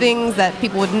showcase things that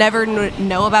people would never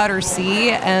know about or see.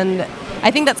 And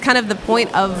I think that's kind of the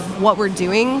point of what we're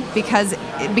doing because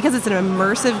it's an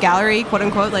immersive gallery, quote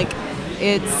unquote. Like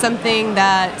it's something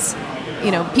that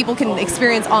people can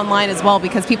experience online as well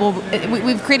because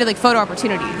we've created like photo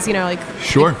opportunities, like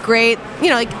Sure. like, great,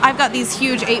 like I've got these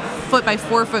huge 8-foot by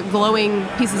 4-foot glowing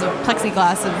pieces of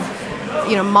plexiglass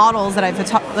of, models that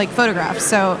I've photographed.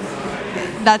 So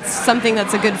that's something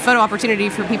that's a good photo opportunity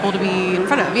for people to be in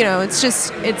front of.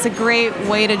 It's a great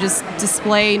way to just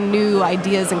display new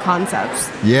ideas and concepts.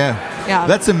 Yeah. Yeah.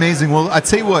 That's amazing. Well, I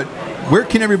tell you what, where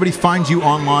can everybody find you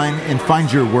online and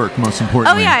find your work, most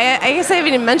importantly? Oh, yeah, I guess I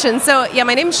haven't even mentioned. So, yeah,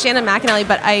 my name's Shannon McAnally,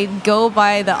 but I go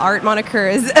by the art moniker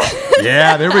as...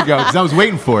 Yeah, there we go, because I was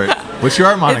waiting for it. What's your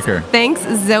art moniker? Thanks,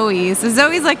 Zoe. So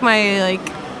Zoe's like my,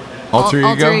 Alter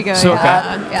ego? So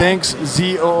yeah. thanks,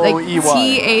 ZOOEY.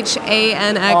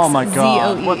 THANX. Oh my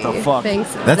God, ZOE. what the fuck?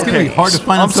 Thanks. That's going to be hard to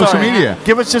find on I'm social sorry. media.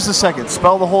 Give us just a second.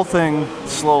 Spell the whole thing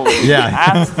slowly.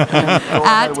 Yeah. Go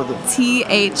ahead At with it.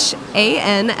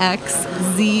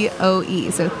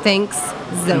 THANXZOE. So thanks,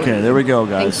 Zoe. Okay, there we go,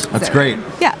 guys. Thanks, That's Zoe. great.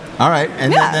 Yeah. All right,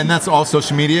 and Yeah. then that's all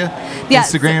social media? Yeah,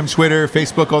 Instagram, Twitter,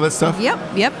 Facebook, all that stuff?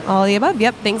 Yep. All the above.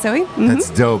 Yep. Thanks, Zoe. Mhm. That's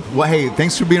dope. Well, hey,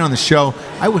 thanks for being on the show.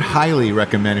 I would highly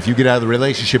recommend, if you get out of the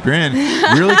relationship you're in,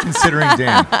 really considering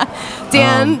Dan.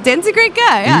 Dan's a great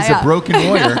guy. Yeah, He's yeah. a broken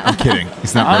warrior. I'm kidding.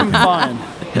 He's not I'm broken. fine.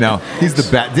 No, he's the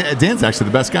best. Dan's actually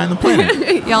the best guy on the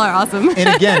planet. Y'all are awesome. And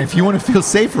again, if you want to feel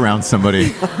safe around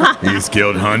somebody, he's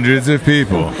killed hundreds of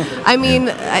people. I mean,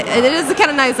 it is kind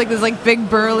of nice. Like this, like big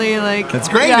burly, like That's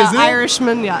great, yeah, isn't it?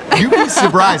 Irishman. Yeah. You'd be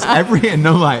surprised.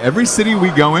 No lie, every city we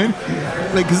go in,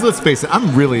 like, because let's face it,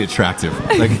 I'm really attractive,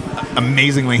 like,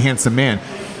 amazingly handsome man.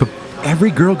 But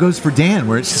every girl goes for Dan,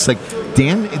 where it's just like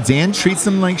Dan treats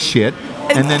them like shit,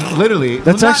 and then literally,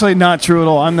 That's actually not true at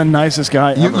all. I'm the nicest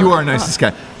guy ever. you are a nicest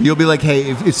guy. You'll be like,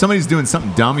 hey, if somebody's doing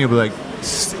something dumb, you'll be like,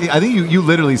 I think you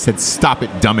literally said, "Stop it,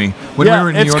 dummy," when we were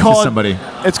in New York to somebody.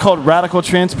 It's called radical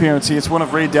transparency. It's one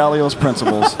of Ray Dalio's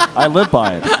principles. I live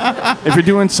by it. If you're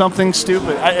doing something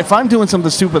stupid, if I'm doing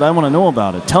something stupid, I want to know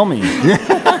about it. Tell me.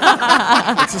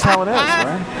 This is how it is,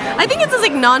 right? I think it's just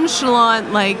like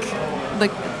nonchalant, like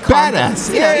confidence,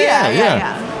 Badass. you know?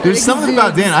 Yeah. There's It something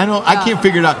about Dan. exudes- I can't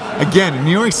figure it out. Again, in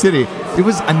New York City, it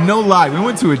was a no lie. We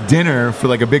went to a dinner for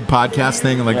like a big podcast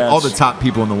thing, and like Yes. all the top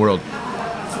people in the world.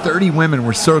 30 women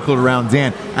were circled around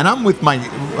Dan, and I'm with my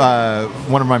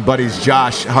one of my buddies,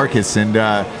 Josh Harkis, and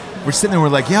we're sitting there. We're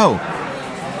like, "Yo,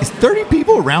 is 30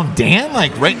 people around Dan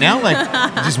like right now, like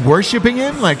just worshiping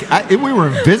him? Like we were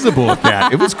invisible at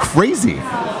that. It was crazy.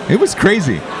 It was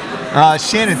crazy."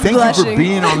 Shannon, thank you for Blushing.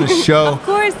 being on the show. Of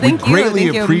course, thank you. We greatly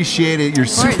Thank you. appreciate it. You're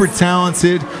course. super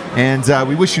talented, and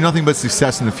we wish you nothing but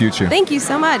success in the future. Thank you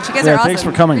so much. You guys Yeah, are awesome. thanks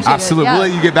for coming. Appreciate it. Absolutely. Yeah. We'll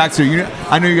let you get back to it.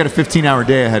 I know you got a 15-hour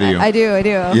day ahead of you. I do.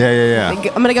 Yeah.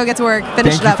 I'm gonna go get to work.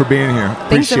 Finish Thank it you up. for being here.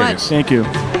 Thanks so Appreciate much. it. Thank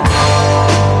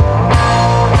you.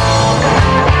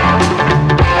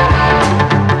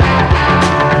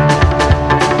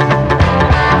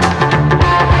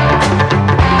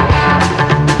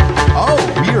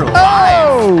 Oh, we are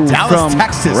live. Dallas, from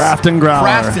Texas. Craft and Growler.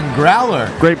 Craft and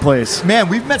Growler. Great place. Man,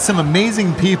 we've met some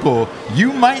amazing people.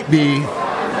 You might be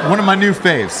one of my new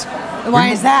faves. Why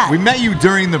is that? We met you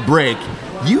during the break.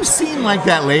 You seem like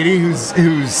that lady who's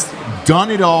done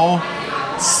it all,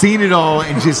 seen it all,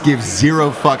 and just gives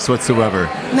zero fucks whatsoever.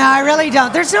 No, I really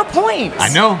don't. There's no point. I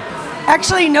know.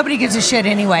 Actually, nobody gives a shit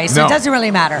anyway, so No. it doesn't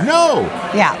really matter. No.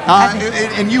 Yeah.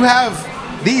 And you have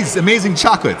these amazing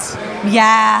chocolates.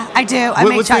 Yeah, I do.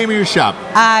 What's the name of your shop?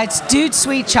 It's Dude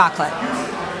Sweet Chocolate.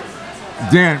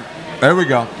 Dan, there we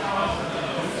go.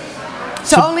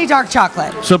 So only dark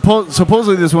chocolate.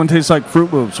 Supposedly this one tastes like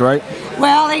Fruit Loops, right?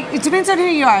 Well, it depends on who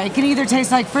you are. It can either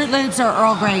taste like Fruit Loops or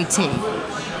Earl Grey tea. You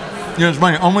know, it's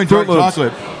funny. Only dark Fruit Loops.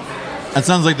 chocolate. That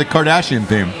sounds like the Kardashian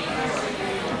theme.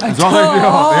 That's all they do.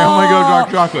 They only go dark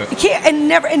chocolate. It can't,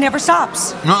 it never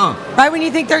stops. Right when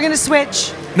you think they're going to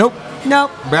switch. Nope.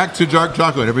 Nope. Back to dark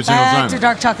chocolate every single time. Back to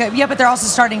dark chocolate. Yeah, but they're also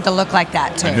starting to look like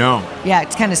that too. I know. Yeah,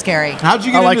 it's kind of scary. How'd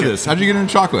you get into this? How'd you get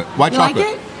into chocolate? Why You chocolate?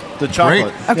 like it? The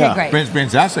chocolate. Great. Okay, great.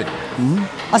 Fantastic.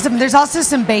 Awesome. There's also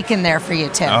some bacon there for you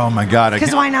too. Oh my God.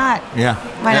 Because why not? Yeah.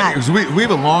 Why not? 'Cause we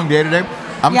have a long day today.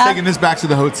 I'm Yeah. taking this back to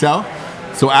the hotel.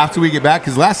 So after we get back,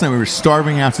 because last night we were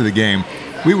starving after the game.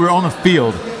 We were on the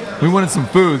field. We wanted some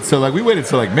food, so we waited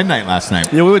till midnight last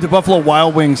night. Yeah, we went to Buffalo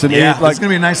Wild Wings and ate it's gonna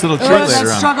be a nice little treat That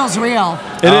later on. struggle's real.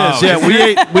 It is. Yeah,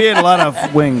 we ate a lot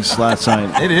of wings last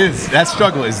night. It is. That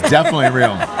struggle is definitely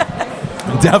real.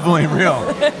 Definitely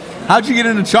real. How'd you get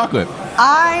into chocolate?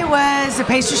 I was a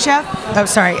pastry chef. Oh,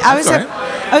 sorry. I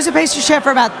was a pastry chef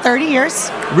for about 30 years.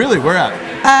 Really? Where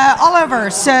at? All over.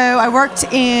 So I worked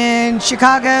in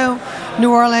Chicago,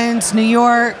 New Orleans, New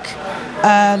York,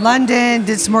 London,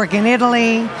 did some work in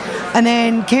Italy, and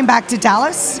then came back to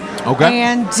Dallas. Okay.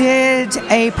 And did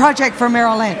a project for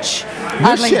Merrill Lynch.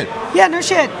 No shit. Yeah, no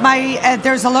shit.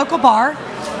 There's a local bar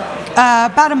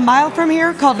about a mile from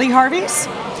here called Lee Harvey's.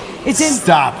 It's in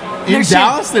Stop. In No shit.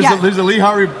 Dallas? Yeah. There's a Lee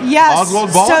Harvey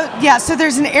Oswald ball? So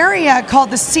there's an area called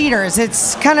the Cedars.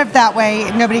 It's kind of that way.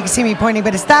 Nobody can see me pointing,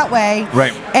 but it's that way.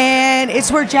 Right. And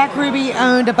it's where Jack Ruby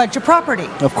owned a bunch of property.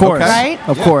 Of course. Right?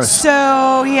 Of course.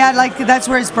 So he had that's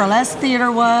where his burlesque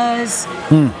theater was.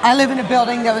 I live in a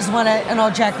building that was an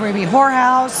old Jack Ruby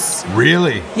whorehouse.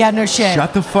 Really? Yeah, no shit.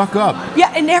 Shut the fuck up.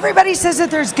 Yeah, and everybody says that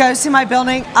there's ghosts in my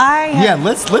building. Yeah,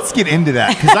 let's get into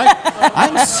that because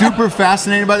I'm super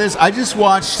fascinated by this. I just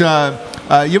watched.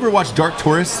 You ever watch Dark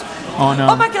Tourist on?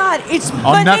 Oh my God, it's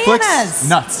on bananas. Netflix.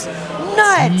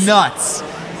 Nuts. Nuts.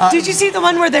 Did you see the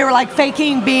one where they were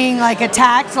faking being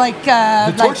attacked,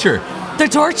 the torture? The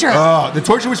torture. Oh, the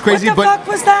torture was crazy. What the fuck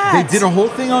was that? They did a whole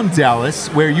thing on Dallas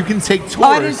where you can take tours.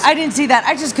 Oh, I didn't see that.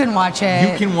 I just couldn't watch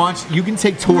it. You can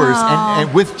take tours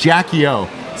and with Jackie O.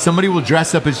 Somebody will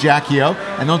dress up as Jackie O,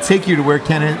 and they'll take you to where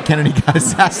Kennedy got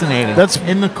assassinated. That's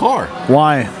in the car.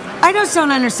 Why? I just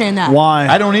don't understand that. Why?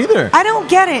 I don't either. I don't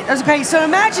get it. Okay, so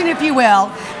imagine, if you will,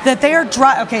 that they are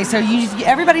Okay, so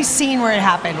everybody's seen where it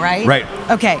happened, right? Right.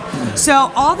 Okay,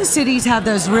 so all the cities have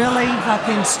those really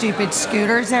fucking stupid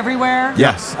scooters everywhere.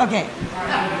 Yes. Okay,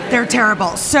 they're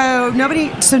terrible. So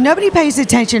nobody pays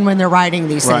attention when they're riding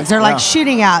these things. Right, They're yeah.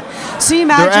 shooting out. So you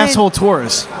imagine They're asshole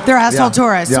tourists. They're asshole Yeah.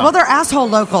 tourists. Yeah. Well, they're asshole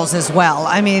locals as well.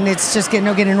 I mean, it's just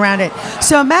no getting around it.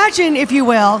 So imagine, if you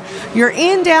will, you're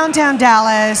in downtown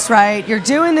Dallas, right? You're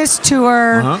doing this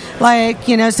tour,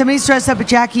 somebody's dressed up as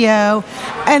Jackie O,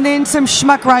 and then some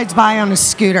schmuck rides by on a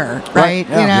scooter, right?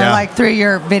 Yeah. Yeah. Through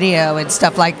your video and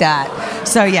stuff like that.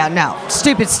 So yeah, no,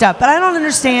 stupid stuff. But I don't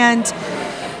understand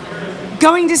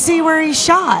going to see where he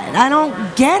shot. I don't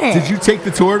get it. Did you take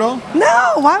the tour at all?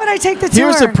 No, why would I take the tour?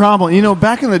 Here's the problem.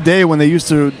 Back in the day when they used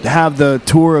to have the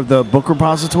tour of the book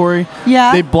repository,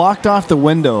 Yeah. they blocked off the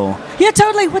window Yeah,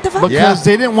 totally. What the fuck? because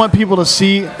they didn't want people to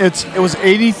see. It was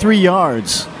 83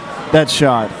 yards, that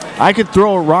shot. I could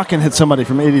throw a rock and hit somebody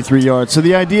from 83 yards. So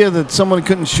the idea that someone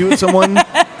couldn't shoot someone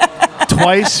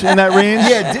twice in that range.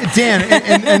 Yeah, Dan.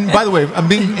 And by the way, I'm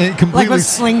being completely with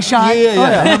slingshot? Yeah. Oh,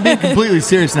 yeah. I'm being completely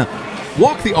serious now.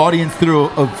 Walk the audience through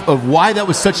of why that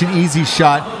was such an easy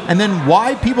shot, and then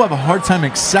why people have a hard time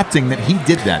accepting that he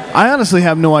did that. I honestly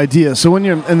have no idea. So when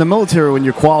you're in the military, when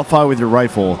you're qualified with your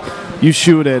rifle, you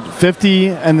shoot at 50,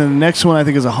 and then the next one I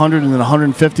think is 100, and then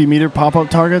 150 meter pop-up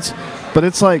targets. But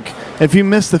it's if you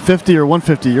miss the 50 or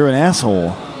 150, you're an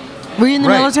asshole. Were you in the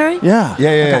Right. military? Yeah.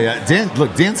 Yeah.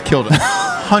 Dan's killed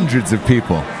hundreds of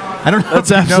people. I don't know. That's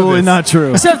if you know absolutely this. not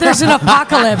true. So if there's an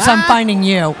apocalypse, I'm finding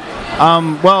you.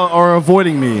 Well, or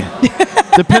avoiding me,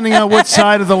 depending on which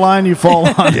side of the line you fall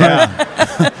on. Yeah.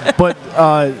 But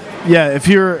if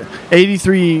you're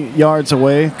 83 yards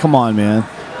away, come on, man.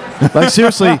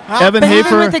 Seriously, Evan But even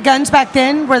Hafer. with the guns back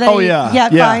then, were they? Oh yeah,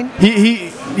 fine.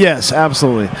 Yes,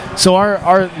 absolutely. So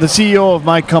the CEO of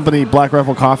my company, Black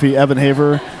Rifle Coffee, Evan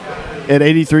Haver, at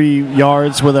 83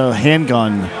 yards with a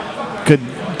handgun, could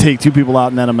take two people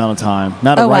out in that amount of time.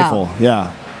 Not a Oh, wow. rifle.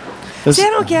 Yeah. See, I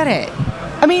don't get it.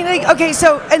 I mean, like, okay,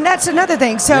 so, and that's another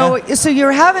thing. So, so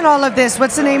you're having all of this.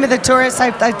 What's the name of the tourist?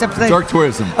 Dark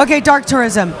tourism. Okay, dark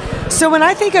tourism. So when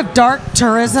I think of dark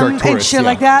tourism Dark and tourist, shit yeah,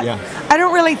 like that, yeah. I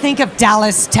don't really think of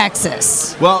Dallas,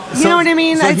 Texas. Well, you know what I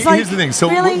mean? So It's here's the thing. So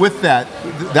really? with that,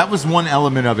 that was one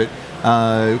element of it.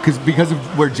 Because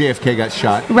of where JFK got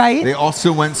shot. Right. They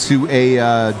also went to a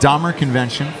Dahmer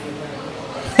convention.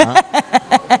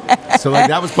 So like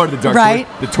that was part of the dark Right.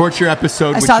 the torture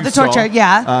episode. I which saw you the torture,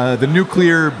 yeah. The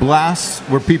nuclear blast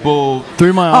where people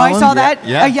 3 Mile Oh, I Island. saw that.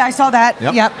 Yeah. Yeah, I saw that.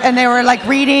 Yep. Yep. And they were like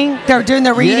reading. They were doing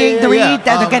the reading. yeah, the read.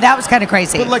 yeah. Okay, that was kind of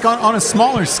crazy. But like on a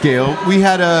smaller scale, we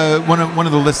had one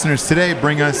of the listeners today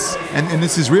bring us, and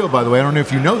this is real by the way. I don't know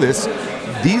if you know this.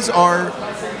 These are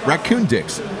raccoon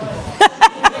dicks.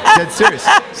 Dead serious.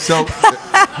 So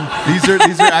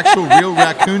these are actual real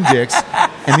raccoon dicks,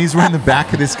 and these were in the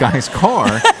back of this guy's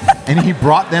car, and he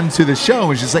brought them to the show and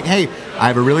was just like, "Hey, I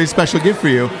have a really special gift for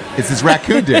you. It's this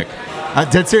raccoon dick."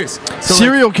 Dead serious. So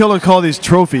Serial killer call these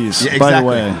trophies, yeah, by the exactly.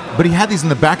 way. But he had these in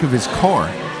the back of his car.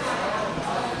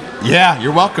 Yeah,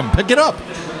 you're welcome. Pick it up.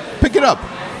 Pick it up.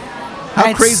 How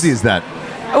It's- crazy is that?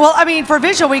 Well, I mean, for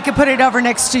visual, we could put it over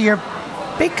next to your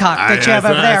big cock that you have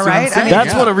over there, that's what I'm right? I saying. mean,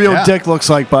 That's Yeah, what a real yeah. dick looks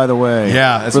like, by the way.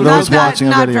 Yeah, that's for what those not, watching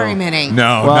a not video. very many.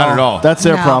 No, Well, not at all. That's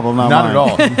their No. problem, not Not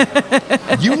mine. at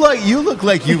all. You look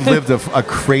like you've lived a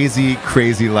crazy,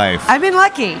 crazy life. I've been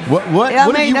lucky. What Yeah,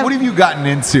 I have mean, you gotten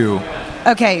into?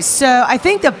 Okay, so I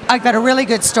think I've got a really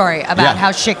good story about Yeah.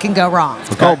 how shit can go wrong.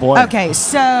 Oh, boy. Okay,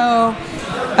 so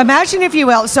imagine, if you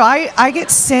will, so I get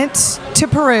sent to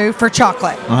Peru for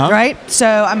chocolate, right? So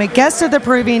I'm a guest of the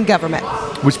Peruvian government.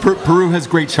 Which Peru has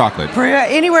great chocolate. Peru,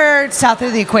 anywhere south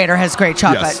of the equator has great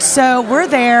chocolate. Yes. So we're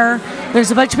there.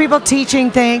 There's a bunch of people teaching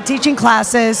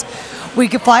classes. We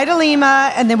could fly to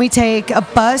Lima, and then we take a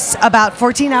bus about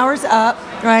 14 hours up,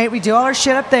 right? We do all our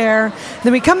shit up there.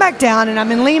 Then we come back down, and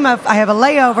I'm in Lima. I have a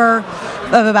layover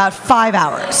of about 5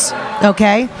 hours,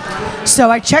 okay? So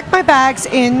I check my bags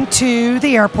into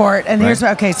the airport, and here's,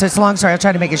 Right. okay, so it's a long story. I'll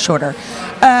try to make it shorter.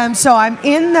 So I'm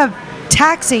in the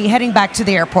taxi heading back to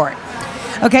the airport.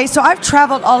 Okay, so I've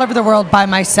traveled all over the world by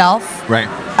myself. Right.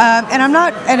 And I'm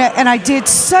not, and I did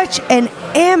such an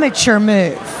amateur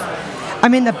move.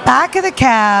 I'm in the back of the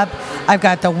cab. I've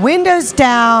got the windows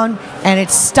down, and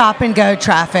it's stop and go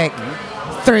traffic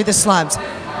through the slums.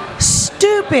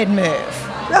 Stupid move.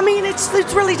 I mean, it's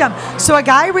really dumb. So a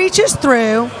guy reaches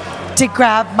through to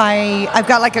grab I've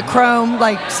got like a chrome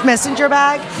like messenger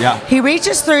bag. Yeah. He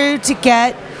reaches through to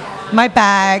get my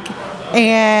bag,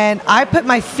 and I put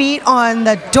my feet on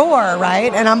the door,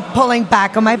 right? And I'm pulling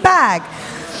back on my bag.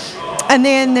 And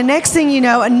then the next thing you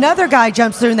know, another guy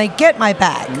jumps through and they get my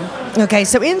bag. Okay,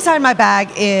 so inside my bag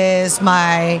is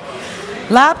my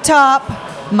laptop,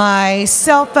 my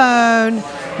cell phone,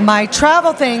 my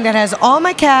travel thing that has all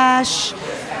my cash,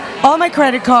 all my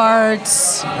credit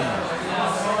cards.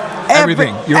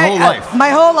 Everything. Your whole life. My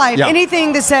whole life. Yeah.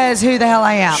 Anything that says who the hell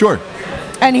I am. Sure.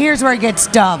 And here's where it gets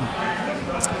dumb.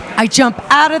 I jump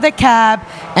out of the cab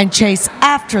and chase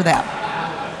after them.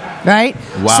 Right?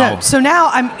 Wow. So now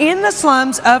I'm in the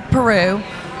slums of Peru,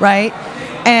 right?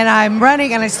 And I'm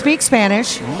running, and I speak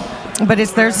Spanish, but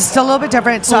there's still a little bit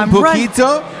different. So I'm running.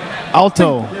 Poquito?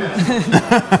 Alto.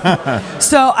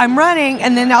 So I'm running,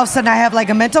 and then all of a sudden I have like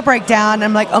a mental breakdown. And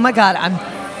I'm like, oh my God, I'm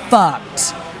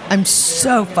fucked. I'm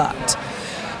so fucked.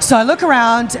 So I look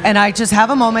around, and I just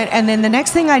have a moment. And then the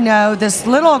next thing I know, this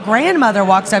little grandmother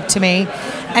walks up to me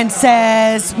and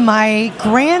says, my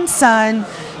grandson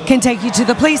can take you to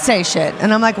the police station.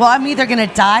 And I'm like, well, I'm either going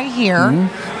to die here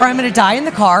or I'm going to die in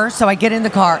the car. So I get in the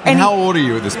car. And how old are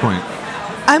you at this point?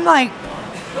 I'm like,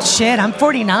 shit, I'm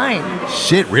 49.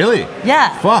 Shit, really?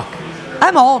 Yeah. Fuck.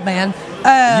 I'm old, man.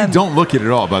 You don't look it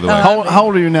at all, by the way. How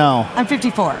old are you now? I'm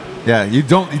 54. Yeah, you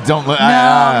don't look.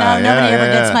 No, nobody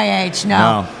ever gets my age.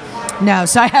 No.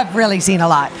 So I have really seen a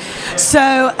lot.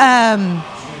 So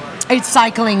it's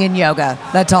cycling and yoga.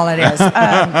 That's all it is.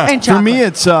 And For me, chocolate.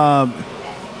 it's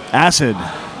acid.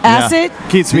 Acid.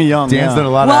 Keeps me young. Dan's yeah. done a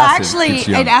lot Well, of acid. actually, Keeps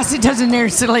you young. an acid doesn't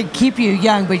necessarily keep you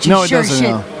young, but you No, it sure doesn't, should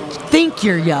no. think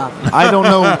you're young. I don't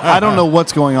know. I don't know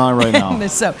what's going on right now.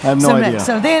 So, I have no idea.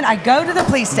 So then I go to the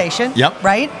police station. Yep.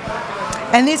 Right?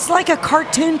 And it's like a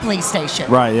cartoon police station.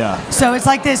 Right. Yeah. So it's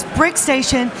like this brick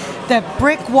station, the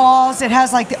brick walls. It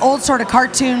has like the old sort of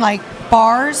cartoon like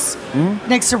bars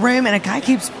next to room, and a guy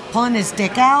keeps pulling his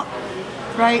dick out.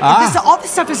 Right? All this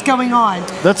stuff is going on.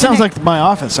 That sounds like my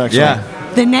office, actually. Yeah.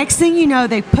 The next thing you know,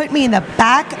 they put me in the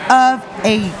back of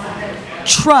a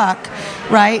truck,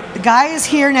 right? The guy is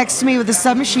here next to me with a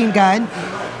submachine gun,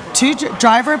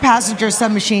 driver and passenger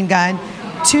submachine gun.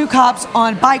 two cops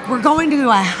on bike. We're going to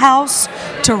a house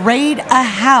to raid a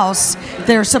house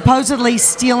they're supposedly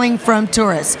stealing from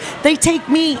tourists. They take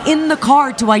me in the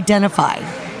car to identify.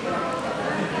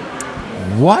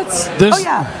 What? There's, Oh,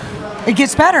 yeah. It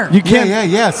gets better. You can't.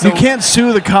 Yeah. So you can't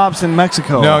sue the cops in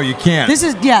Mexico. No, you can't. This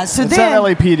is, yeah, so It's then. not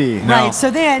LAPD. No. Right,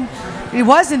 so then, it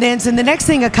wasn't then. So the next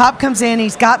thing, a cop comes in,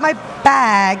 he's got my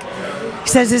bag. He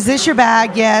says, "Is this your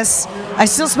bag?" Yes. I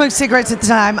still smoked cigarettes at the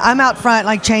time. I'm out front,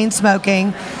 like chain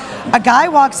smoking. A guy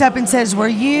walks up and says,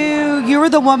 you were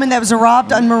the woman that was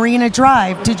robbed on Marina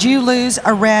Drive. Did you lose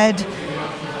a red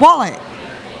wallet?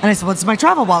 And I said, "Well, it's my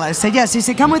travel wallet." I said, "Yes." He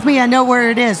said, "Come with me. I know where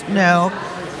it is." No.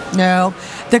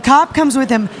 The cop comes with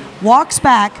him, walks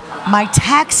back, my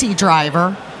taxi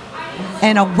driver,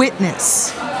 and a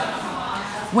witness.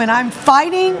 When I'm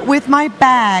fighting with my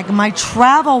bag, my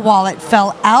travel wallet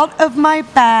fell out of my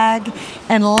bag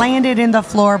and landed in the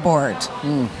floorboard.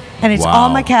 And it's all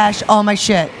my cash, all my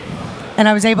shit. And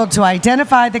I was able to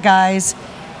identify the guys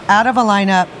out of a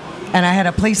lineup, and I had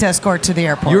a police escort to the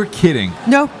airport. You're kidding.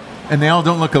 No, And they all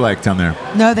don't look alike down there.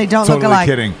 no, they don't look Totally alike.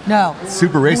 kidding. No.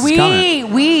 Super racist comment.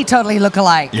 We totally look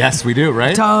alike. Yes, we do,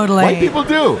 right? Totally. White people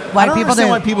do. White I don't people understand do.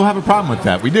 why people have a problem with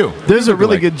that. We do. There's a Look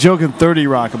really alike. good joke in 30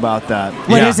 Rock about that.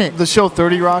 What Yeah. is it? The show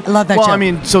 30 Rock. I love that well, show. I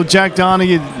mean, so Jack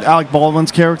Donaghy, Alec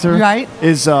Baldwin's character, Right.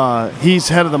 is he's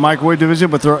head of the microwave division,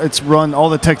 but it's run. All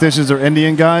the technicians are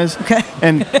Indian guys. Okay.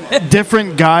 And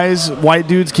different guys, white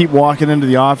dudes, keep walking into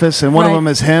the office, and one of Right. them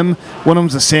is him. One of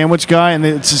them's a sandwich guy, and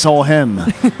it's just all him.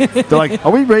 They're like,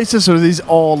 "Are we racist, or do these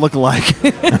all look alike?"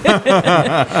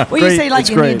 Well, you Great, say like it's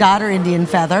Indian great. dot or Indian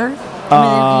feather.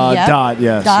 Dot,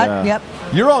 yes, Dot, yeah. yep.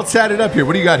 You're all tatted up here.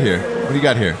 What do you got here? What do you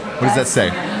got here? What does that say?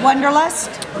 Wanderlust?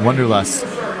 Wanderlust.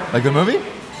 Like the movie?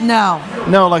 No.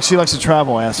 No, like she likes to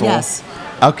travel, asshole. Yes.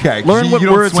 Okay. Learn You what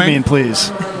don't words swing? mean,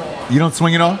 please. You don't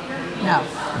swing at all? No.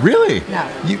 Really? No.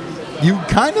 You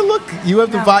kind of look. You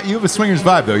have the No. vibe. You have a swingers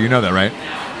vibe, though. You know that, right?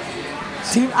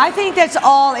 I think that's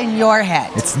all in your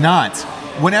head. It's not.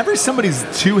 Whenever somebody's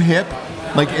too hip,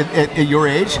 like at your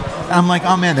age, I'm like,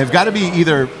 oh man, they've got to be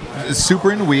either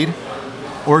super into weed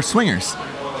or swingers.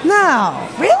 No.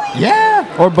 Really? Yeah.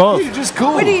 Or both. You're just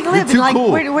cool. Where do you live? You're too Like,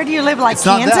 cool. where do you live? Like It's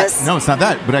not Kansas? that. No, it's not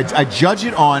that. But I judge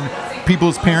it on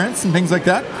people's parents and things like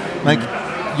that. Like,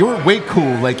 you're way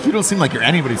cool. Like, you don't seem like you're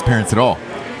anybody's parents at all.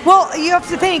 Well, you have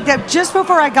to think that just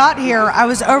before I got here, I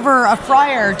was over a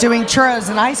fryer doing churros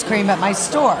and ice cream at my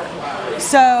store.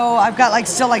 So I've got like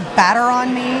still like batter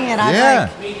on me, and I'm Yeah.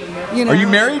 like, you know. Are you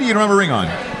married or you don't have a ring on?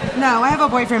 No, I have a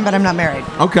boyfriend, but I'm not married.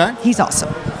 Okay. He's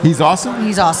awesome. He's awesome?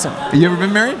 He's awesome. Have you ever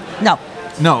been married? No.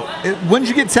 No. When did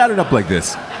you get tatted up like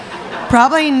this?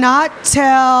 Probably not till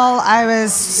I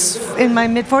was in my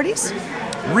mid 40s.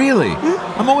 Really?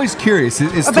 I'm always curious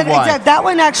as to But why. that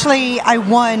one actually I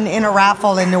won in a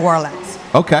raffle in New Orleans.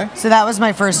 Okay. So that was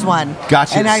my first one.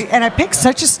 Gotcha. And I picked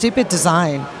such a stupid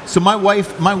design. So my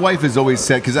wife has always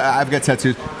said, because I've got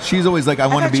tattoos, she's always like, I I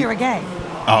want to thought be. you were gay.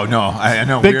 Oh no, I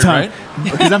know. Big weird, time. right?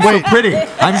 Because I'm so pretty.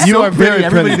 I'm You so are pretty. very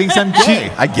Everybody pretty. thinks I'm gay.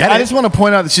 I get it. I just want to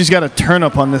point out that she's got a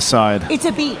turnip on this side. It's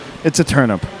a beat. It's a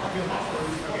turnip.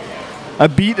 A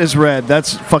beet is red.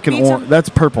 That's fucking Beets are- orange. That's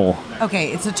purple.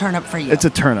 Okay, it's a turnip for you. It's a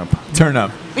turnip. Turn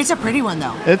up. It's a pretty one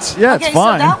though. It's Okay, it's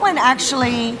fine. so that one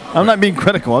actually. I'm not being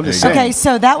critical. I'm just There you saying. Okay,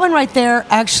 so that one right there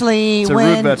actually. It's a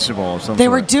when root vegetable or something. They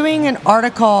were doing an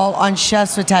article on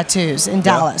chefs with tattoos in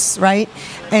Dallas, right?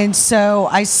 And so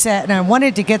I said, and I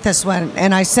wanted to get this one,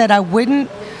 and I said I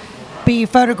wouldn't be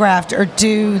photographed or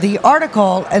do the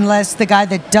article unless the guy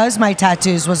that does my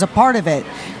tattoos was a part of it,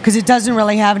 because it doesn't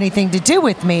really have anything to do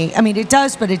with me. I mean, it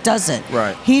does, but it doesn't.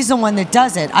 Right. He's the one that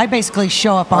does it. I basically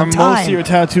show up Are on most time. of your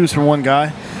tattoos from one guy?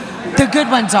 The good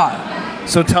ones are.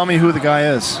 So tell me who the guy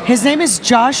is. His name is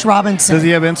Josh Robinson. Does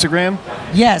he have Instagram?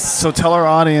 Yes. So tell our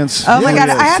audience. Oh my who God!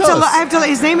 he is. I have Tell to. us. I have to.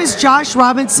 His name is Josh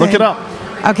Robinson. Look it up.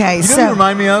 Okay, You know what so you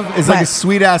remind me of? Is like a What?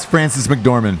 sweet ass Francis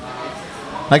McDormand.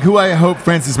 Like who I hope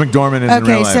Francis McDormand is in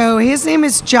real okay, life. so his name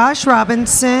is Josh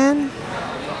Robinson.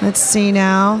 Let's see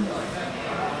now.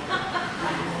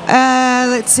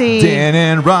 Let's see. Dan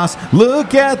and Ross,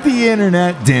 look at the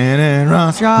internet. Dan and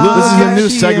Ross. Josh. Look This is a at new the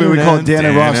segment we call internet. Dan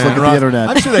and Ross, look at the internet.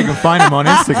 I'm sure they can find him on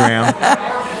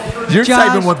Instagram. You're Josh.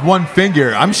 typing with one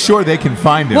finger. I'm sure they can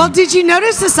find him. Well, did you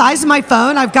notice the size of my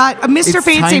phone? I've got a Mr. It's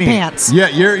Fancy tiny. Pants. Yeah,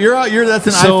 you're that's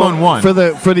an So iPhone 1.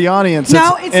 for the audience,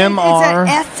 No, it's it's a- MR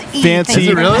it's a SE Fancy thing. Is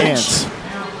it really? Pants.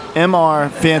 MR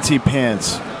Fancy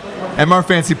Pants. MR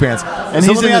Fancy Pants. And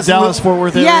So he's let me in the ask you a Dallas little- Fort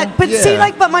Worth area. Yeah, but see,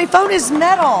 Yeah. but my phone is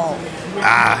metal.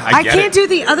 I I get can't it. do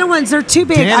the other ones. They're too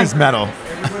big. Dan I- is metal.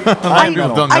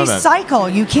 People don't know I that. cycle.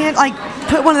 You can't like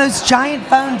put one of those giant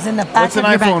phones in the back What's of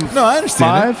an your iPhone? back. No, I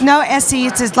understand. 5? No, SE.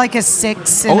 It's just like a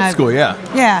 6. and Old a- school, yeah.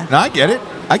 Yeah. No, I get it.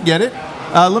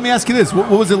 Let me ask you this: what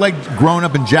was it like growing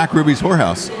up in Jack Ruby's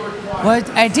whorehouse? Well,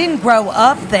 I didn't grow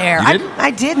up there. You didn't?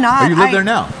 I did not. Oh, you live there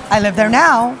now? I live there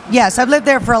now. Yes, I've lived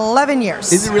there for 11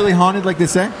 years. Is it really haunted, like they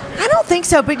say? I don't think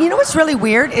so, but you know what's really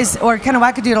weird is, or kind of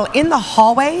wackadoodle, in the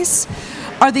hallways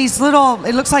are these little,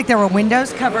 it looks like there were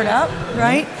windows covered up,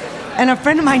 right? And a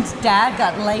friend of mine's dad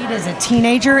got laid as a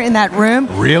teenager in that room.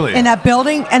 Really? In that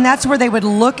building, and that's where they would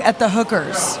look at the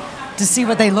hookers to see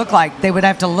what they look like. They would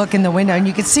have to look in the window, and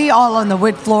you could see all on the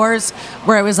wood floors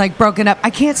where it was like broken up. I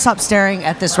can't stop staring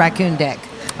at this raccoon dick.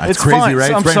 That's It's crazy, fine.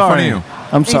 right? I'm It's right in front sorry. of you.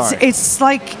 I'm sorry. It's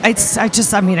like I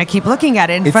keep looking at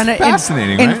it in It's front of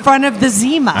fascinating, in right? front of the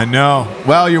Zima. I know.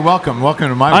 Well, you're welcome. Welcome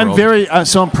to my I'm world. very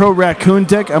so I'm pro raccoon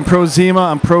dick. I'm pro Zima.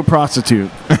 I'm pro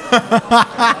prostitute.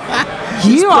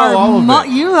 You pro all of are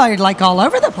it. you are like all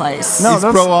over the place. No, He's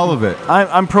that's- pro all of it.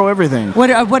 I'm pro everything. What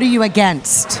are you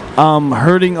against?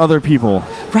 Hurting other people.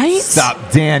 Right?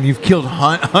 Stop, Dan. You've killed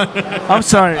Hunt. I'm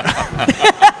sorry.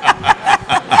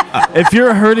 If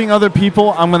you're hurting other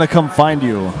people, I'm gonna come find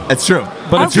you. That's true.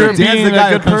 But if you're Dan's being the a guy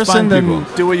good who comes person, find then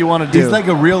people. do what you want to do. He's like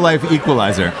a real life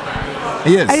equalizer.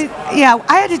 He is. I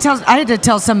had to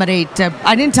tell somebody to.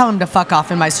 I didn't tell him to fuck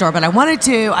off in my store, but I wanted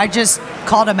to. I just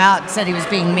called him out and said he was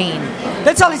being mean.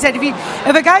 That's all he said.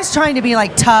 If a guy's trying to be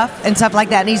like tough and stuff like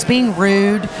that, and he's being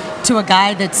rude to a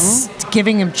guy that's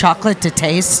giving him chocolate to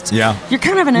taste, Yeah. you're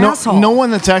kind of an asshole. no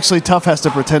one that's actually tough has to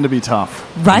pretend to be tough.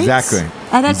 right? Exactly.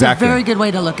 And that's Exactly. a very good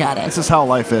way to look at This it. is how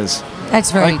life is.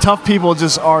 That's very Like tough people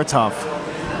just are tough.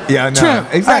 Yeah, no, True.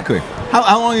 exactly.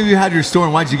 How long have you had your store,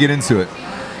 and why'd you get into it?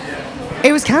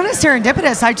 It was kind of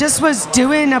serendipitous. I just was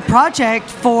doing a project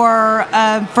for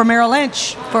Merrill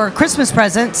Lynch for Christmas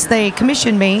presents. They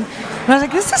commissioned me, and I was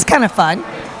like, "This is kind of fun.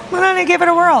 Why don't I give it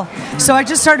a whirl?" So I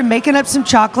just started making up some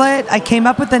chocolate. I came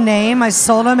up with a name. I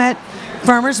sold them at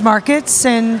farmers markets,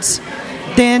 and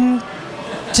then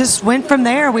just went from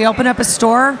there. We opened up a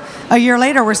store a year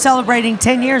later. We're celebrating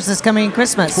 10 years this coming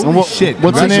Christmas. Holy shit.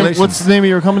 What's the name? Congratulations. What's the name of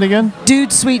your company again?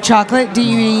 Dude Sweet Chocolate,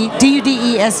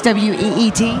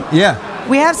 DUDESWEET. Yeah.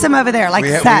 We have some over there, like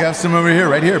We that. have some over here,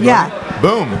 right here. Buddy. Yeah.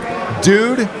 Boom.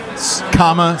 Dude,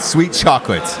 sweet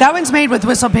chocolates. That one's made with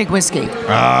Whistle Pig whiskey.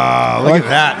 Ah, look at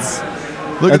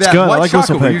that. Look at That's that. good. I What like chocolate?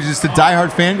 Whistle Were Pig. you just a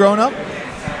diehard fan growing up?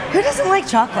 Who doesn't like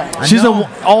chocolate? She's know.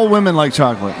 all women like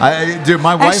chocolate. Dude,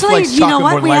 my wife Actually, likes you chocolate know more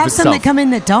what? than We life have some itself. that come in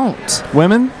that don't.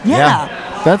 Women? Yeah.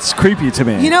 That's creepy to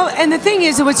me. You know, and the thing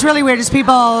is, what's really weird is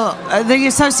people, the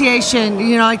association,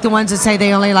 you know, like the ones that say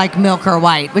they only like milk or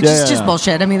white, which Yeah, is yeah, just yeah.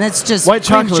 bullshit. I mean, that's just White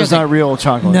cream chocolate is sugar. not real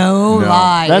chocolate. No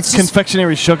lie. That's It's just-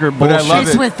 confectionery sugar But bullshit. I love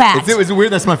It's it. with fat. Is it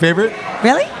weird? That's my favorite.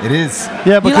 Really? It is.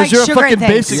 Yeah, because like you're a sugary fucking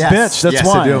things. basic Yes. bitch. That's yes,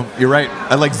 why. I do. You're right.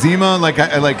 I like Zima.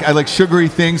 I like sugary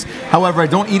things. However, I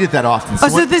don't eat it that often. Oh,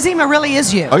 so what- the Zima really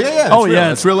is you. oh yeah, yeah. That's Oh, real.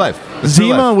 yeah. It's real life. It's real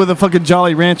Zima life. with a fucking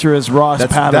Jolly Rancher is Ross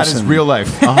That Patterson. is real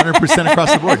life. 100%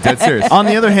 across the board. Dead serious. On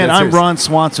the other hand, Dead I'm serious. Ron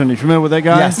Swanson. You familiar with that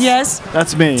guy? Yes. Yes.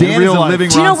 That's me. Dan in real is a life. living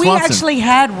Do you know, Ron we Swanson. actually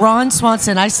had Ron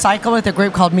Swanson. I cycle with a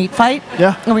group called Meat Fight.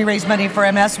 Yeah. And we raised money for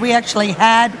MS. We actually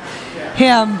had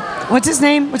him. What's his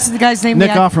name? What's the guy's name?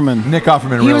 Nick we had? Offerman. Nick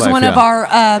Offerman. In He real was life, one yeah. of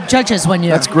our judges one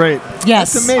year. That's great.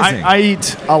 Yes. That's amazing. I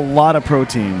eat a lot of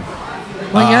protein.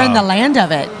 Well, you're in the land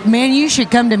of it. Man, you should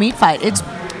come to Meat Fight. It's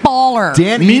baller.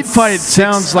 Dan Meat eats Fight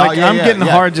sounds like I'm getting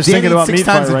hard just Dan thinking eats about 6 Meat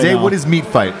times Fight a right day. now. What is Meat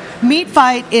Fight? Meat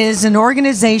Fight is an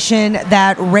organization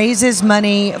that raises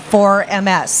money for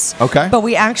MS. Okay. But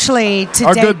we actually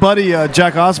Our today. good buddy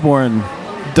Jack Osborne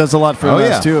does a lot for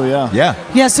us too. Yeah. Yeah.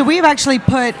 Yeah, so we've actually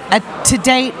put to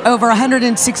date over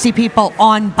 160 people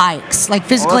on bikes, like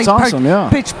physically that's awesome, yeah.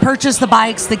 purchase the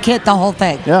bikes, the kit, the whole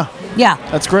thing. Yeah. Yeah.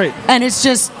 That's great. And it's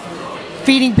just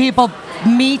feeding people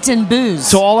meat and booze.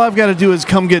 So all I've got to do is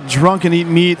come get drunk and eat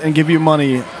meat and give you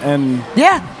money, and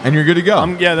yeah, And you're good to go.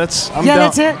 I'm Yeah, down.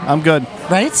 that's it. I'm good.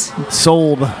 right?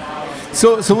 Sold.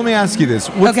 So let me ask you this: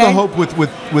 what's the Okay. hope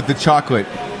with the chocolate?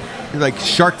 Like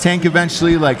Shark Tank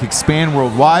eventually, like expand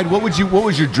worldwide. What was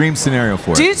your dream scenario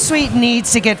for it? Dude Sweet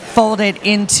needs to get folded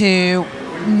into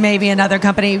maybe another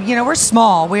company. You know, we're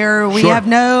small. We Sure. have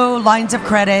no lines of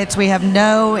credits. We have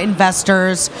no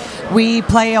investors. We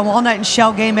play a walnut and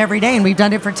shell game every day, and we've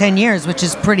done it for 10 years, which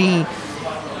is pretty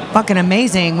fucking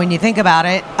amazing when you think about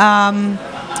it.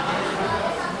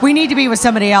 We need to be with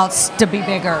somebody else to be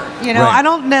bigger. You know, Right. I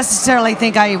don't necessarily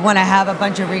think I want to have a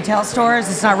bunch of retail stores.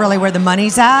 It's not really where the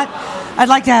money's at. I'd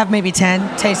like to have maybe 10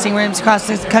 tasting rooms across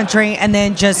the country and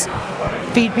then just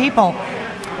feed people.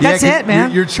 That's 'cause it,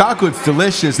 man. Your chocolate's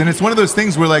delicious, and it's one of those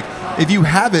things where, like, if you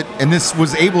have it, and this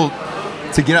was able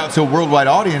to get out to a worldwide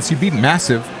audience, you'd be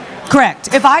massive. Correct.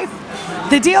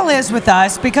 The deal is with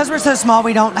us, because we're so small,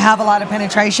 we don't have a lot of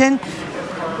penetration.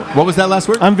 What was that last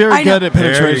word? I'm very I know. good at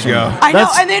penetration. There you go. I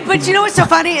know, but you know what's so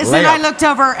funny is then I Layup. looked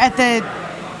over at the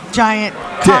giant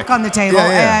cock on the table,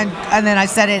 Yeah, and then I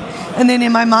said it, and then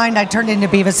in my mind I turned into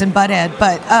Beavis and Butthead.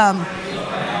 But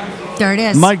there it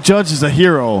is. Mike Judge is a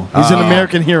hero. He's an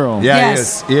American hero. Yeah,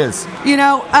 Yes. he is. You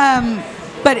know,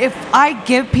 but if I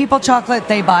give people chocolate,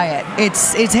 they buy it.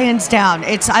 It's hands down.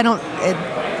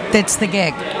 It's the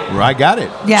gig. I got it.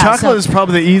 Yeah. Chocolate so- is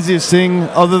probably the easiest thing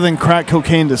other than crack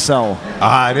cocaine to sell.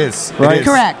 It is. Right. It is.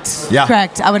 Correct. Yeah.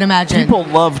 Correct. I would imagine. People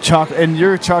love chocolate, and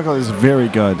your chocolate is very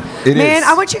good. It Man, is.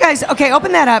 I want you guys. Okay,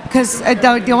 open that up because I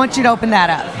don't want you to open that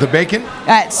up. The bacon?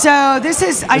 So this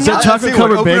is. I Is know. that chocolate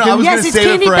covered Open it up. bacon? I was Yes, gonna it's save it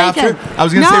candy for bacon. after. I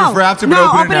was going to No, save it for after, but no,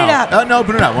 open open it it now. up. No,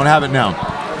 open it up. Want to have it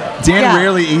now. Dan Yeah.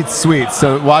 rarely eats sweets,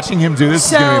 so watching him do this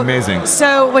is going to be amazing.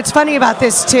 So what's funny about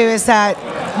this too is that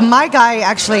my guy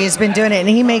actually has been doing it, and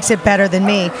he makes it better than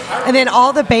me. And then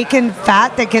all the bacon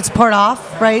fat that gets poured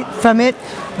off right from it,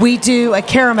 we do a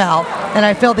caramel, and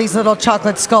I fill these little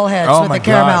chocolate skull heads Oh with my the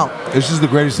caramel. God. This is the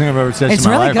greatest thing I've ever tasted It's in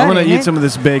my really life. good. I'm going to isn't eat it? some of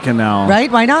this bacon now.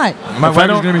 Right? Why not? My If wife I is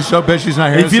don't- going to be so pissed she's not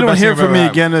here. If It's you the don't best hear thing I've from me ever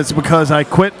had. again, it's because I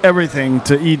quit everything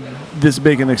to eat this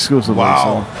bacon exclusively.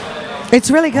 Wow. It's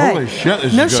really good. Holy shit,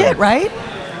 this no is good. shit, right?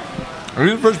 Are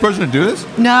you the first person to do this?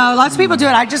 No, lots of people do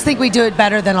it. I just think we do it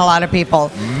better than a lot of people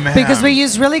Man. because we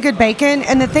use really good bacon.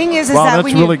 And the thing is Wow, that that's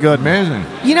when really you, good. Amazing.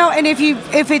 you know, and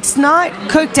if it's not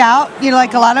cooked out, you know,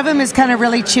 like a lot of them is kind of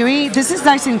really chewy. This is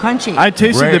nice and crunchy. I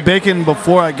tasted Great. the bacon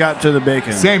before I got to the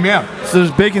bacon. Same, yeah. So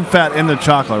there's bacon fat in the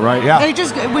chocolate, right? Yeah. They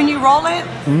just when you roll it,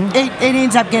 it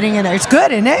ends up getting in there. It's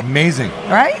good, isn't it? Amazing.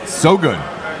 Right? So good.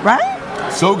 Right?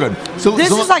 So good. So This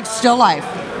so- is like still life.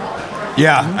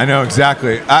 Yeah, I know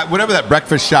exactly. Whatever that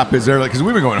breakfast shop is there, because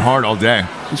we've been going hard all day.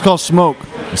 It's called Smoke.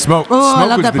 Smoke. Oh, I Smoke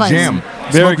love was that the place. jam.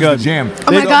 Very Smoke good. Was the jam.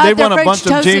 Oh my God, They their won a French bunch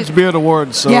of toast James is- Beard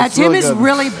Awards. So yeah, it's Tim really is good.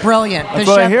 really brilliant. That's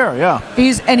The what I chef. hear, yeah.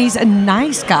 He's a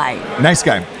nice guy. Nice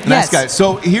guy. Nice Yes. guy.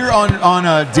 So here on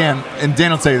Dan, and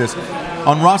Dan will tell you this,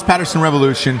 on Ross Patterson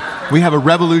Revolution, we have a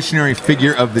revolutionary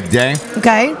figure of the day.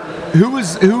 Okay. Who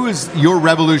is your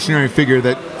revolutionary figure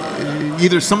that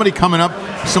either somebody coming up,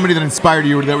 somebody that inspired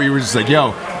you, or that you were just like,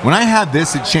 yo, when I had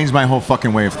this, it changed my whole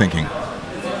fucking way of thinking.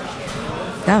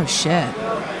 Oh shit.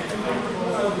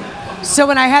 So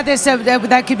when I had this,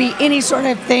 that could be any sort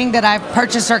of thing that I've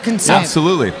purchased or consumed.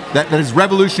 Absolutely. That is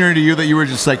revolutionary to you that you were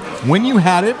just like, when you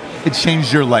had it, it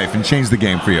changed your life and changed the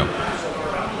game for you.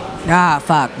 Ah,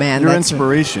 fuck, man. Your That's-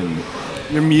 inspiration,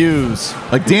 your muse.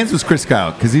 Like Dan's was Chris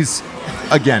Kyle, because he's,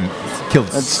 again, killed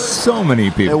so many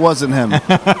It people. wasn't him.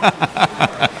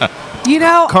 You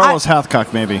know, Carlos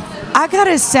Hathcock, maybe. I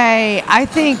gotta say, I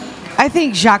think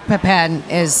Jacques Pepin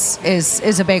is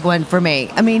a big one for me.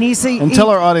 I mean, And tell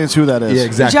our audience who that is. Yeah,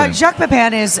 exactly. Jacques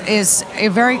Pepin is a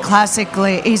very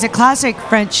he's a classic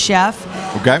French chef.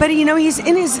 Okay. But you know, he's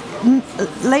in his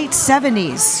late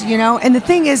 70s, you know, and the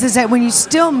thing is that when you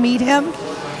still meet him,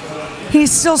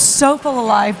 he's still so full of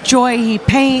life, joy. He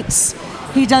paints,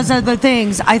 he does other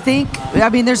things. I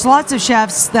mean, there's lots of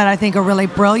chefs that I think are really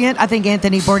brilliant. I think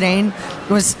Anthony Bourdain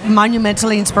was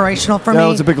monumentally inspirational for That me.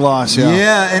 was a big loss, yeah.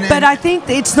 Yeah, But I think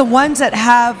it's the ones that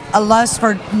have a lust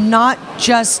for not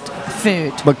just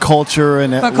food, But culture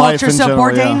and but life culture. in So general,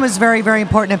 Bourdain yeah. was very, very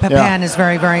important, and Pepin Yeah. is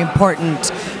very, very important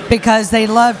because they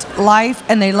loved life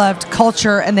and they loved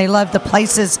culture and they loved the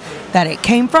places that it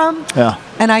came from. Yeah.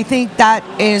 And I think that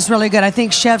is really good. I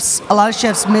think a lot of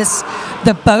chefs miss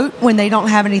the boat when they don't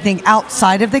have anything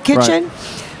outside of the kitchen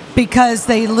because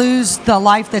they lose the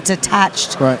life that's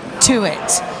attached Right. to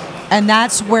it. And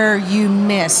that's where you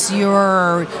miss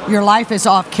your life is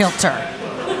off kilter.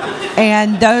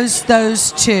 And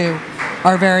those two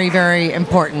are very, very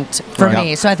important for Right.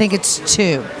 me. So I think it's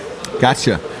two.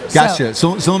 Gotcha.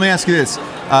 So let me ask you this,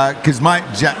 because my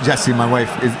Jessie, my wife,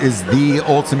 is the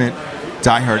ultimate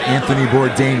diehard Anthony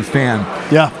Bourdain fan.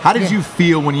 Yeah. How did you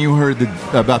feel when you heard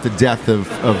about the death of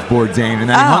Bourdain and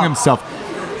that he hung himself?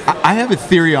 I have a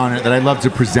theory on it that I'd love to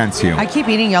present to you. I keep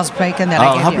eating y'all's bacon that I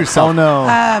Oh, give help you. yourself. Oh, no.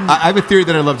 I have a theory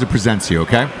that I'd love to present to you,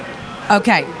 okay?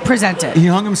 Okay, present it. He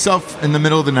hung himself in the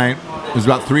middle of the night. It was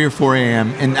about 3 or 4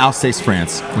 a.m. in Alsace,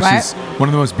 France, which Right. is one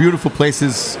of the most beautiful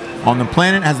places on the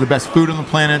planet, has the best food on the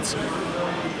planet.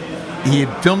 He had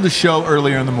filmed a show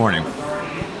earlier in the morning.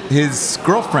 His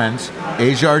girlfriend,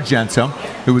 Asia Argento,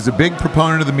 who was a big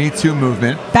proponent of the Me Too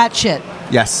movement, Batshit.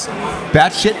 yes,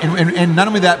 batshit, and not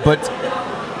only that, but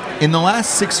in the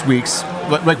last 6 weeks,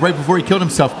 like right before he killed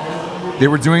himself, they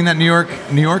were doing that New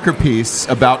Yorker piece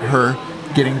about her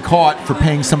getting caught for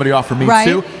paying somebody off for Me Right.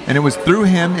 Too, and it was through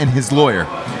him and his lawyer.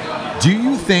 Do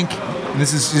you think, and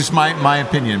this is just my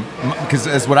opinion, because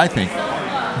that's what I think,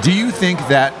 do you think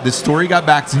that the story got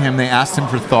back to him, they asked him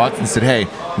for thoughts and said, hey,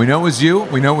 we know it was you,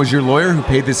 we know it was your lawyer who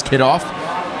paid this kid off,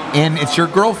 and it's your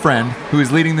girlfriend who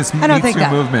is leading this Me Too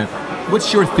movement.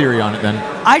 What's your theory on it then?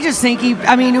 I just think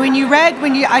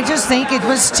I just think it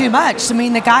was too much. I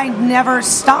mean, the guy never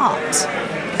stopped.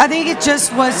 I think it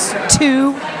just was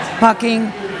too fucking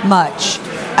much.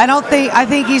 I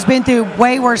think he's been through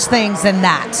way worse things than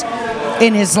that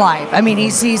in his life. I mean,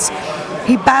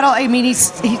 he battled. I mean,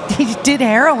 he did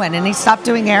heroin and he stopped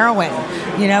doing heroin.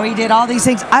 You know, he did all these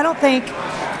things. I don't think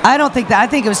that. I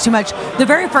think it was too much. The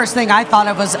very first thing I thought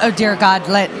of was, oh dear God,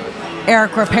 let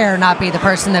Eric Repair not be the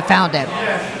person that found him.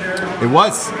 It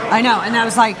was. I know, and I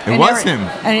was like, it was him.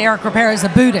 And Eric Repair is a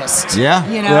Buddhist. Yeah,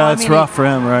 you know, yeah, it's rough for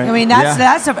him, right? I mean,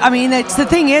 that's the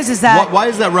thing is that. Why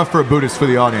is that rough for a Buddhist for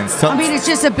the audience? It's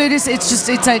just a Buddhist.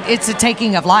 It's a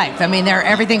taking of life. I mean,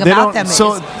 everything about them is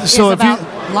about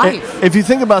life. If you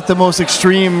think about the most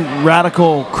extreme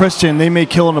radical Christian, they may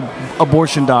kill an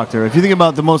abortion doctor. If you think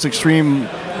about the most extreme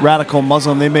radical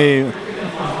Muslim, they may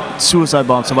suicide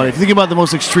bomb somebody. If you think about the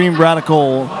most extreme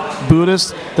radical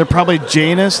Buddhist, they're probably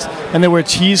Jainist, and they wear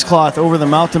cheesecloth over the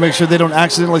mouth to make sure they don't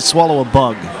accidentally swallow a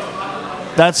bug.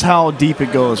 That's how deep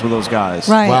it goes with those guys.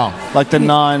 Right. Wow. Like the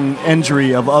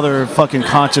non-injury of other fucking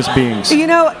conscious beings. You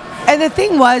know, and the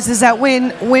thing is that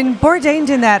when Bourdain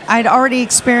did that, I'd already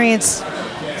experienced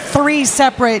 3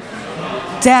 separate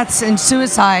deaths and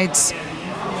suicides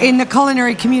in the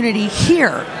culinary community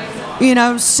here. You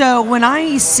know, so when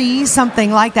I see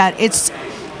something like that, it's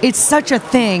such a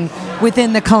thing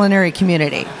within the culinary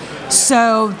community.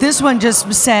 So this one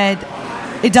just said,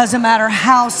 it doesn't matter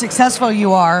how successful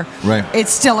you are, right.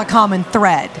 It's still a common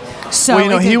thread. So well,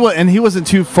 you know, he wasn't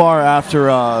too far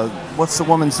after. What's the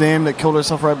woman's name that killed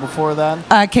herself right before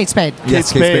that? Kate Spade. Kate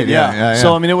Spade. Yeah.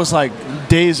 So I mean, it was like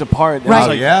days apart. Right.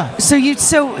 Like, yeah. So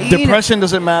depression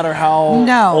doesn't matter how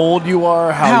old you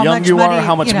are, how young you are,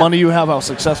 how much money you have, how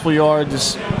successful you are.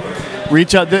 Just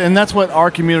reach out, and that's what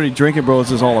our community, Drinking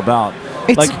Bros, is all about.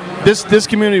 Like this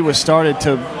community was started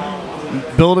to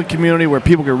build a community where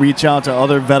people can reach out to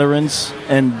other veterans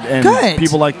and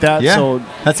people like that. Yeah. So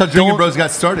that's how Drinking Bros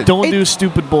got started. Don't do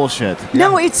stupid bullshit.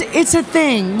 No, it's a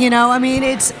thing. You know, I mean,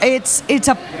 it's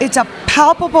a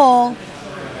palpable,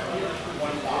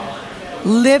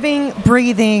 living,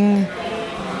 breathing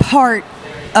part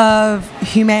of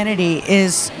humanity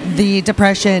is the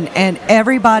depression, and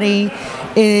everybody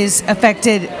is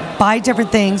affected by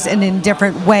different things and in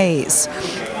different ways.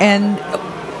 And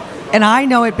I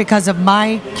know it because of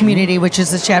my community, which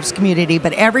is the chef's community,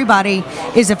 but everybody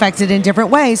is affected in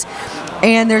different ways.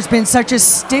 And there's been such a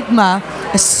stigma,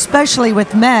 especially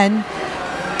with men,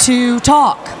 to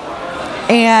talk.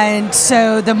 And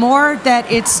so the more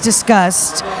that it's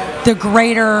discussed, the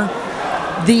greater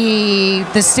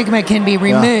the stigma can be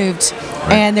removed,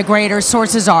 and the greater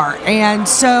sources are. And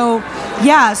so,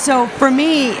 so for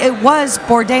me, it was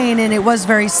Bourdain, and it was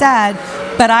very sad,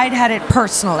 but I'd had it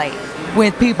personally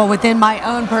with people within my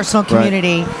own personal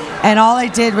community. And all I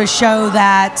did was show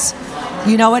that,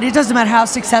 you know what, it doesn't matter how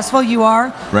successful you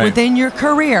are within your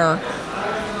career,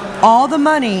 all the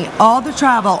money, all the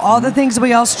travel, all the things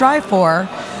we all strive for,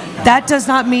 that does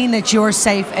not mean that you're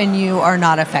safe and you are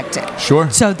not affected. Sure.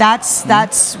 So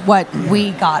that's what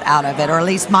we got out of it, or at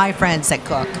least my friends that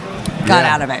cook got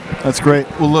out of it. That's great.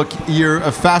 Well, look, you're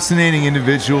a fascinating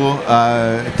individual.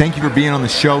 Thank you for being on the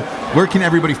show. Where can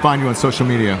everybody find you on social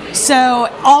media? So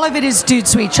all of it is Dude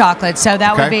Sweet Chocolate. So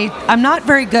that would be, I'm not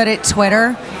very good at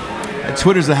Twitter.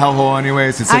 Twitter's a hellhole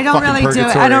anyways. It's like I don't really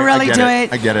do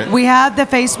it. I get it. We have the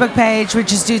Facebook page,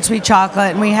 which is Dude Sweet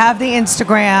Chocolate, and we have the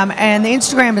Instagram, and the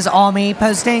Instagram is all me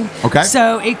posting. Okay.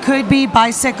 So it could be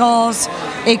bicycles,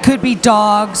 it could be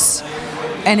dogs,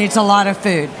 and it's a lot of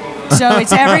food. So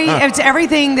it's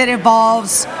everything that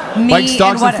involves me, bikes,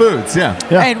 dogs, and foods. Yeah.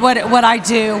 And what I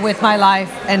do with my life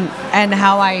and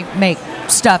how I make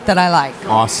stuff that I like.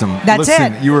 Awesome. That's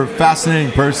Listen, it. You were a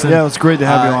fascinating person. Yeah, it's great to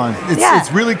have you on. It's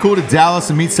really cool to Dallas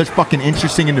and meet such fucking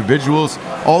interesting individuals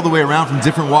all the way around from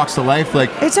different walks of life. Like,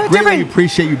 it's a really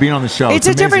appreciate you being on the show. It's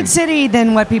a different city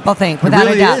than what people think,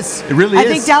 without a doubt. It really is. I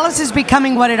think Dallas is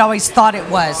becoming what it always thought it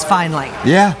was, finally.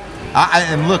 Yeah.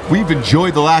 And look, we've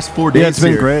enjoyed the last 4 days. Yeah, it's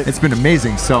been here. great. It's been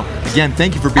amazing. So, again,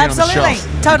 thank you for being on the show.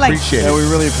 Absolutely. Totally. Appreciate it. Yeah, we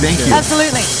really appreciate it. Thank you.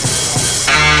 Absolutely.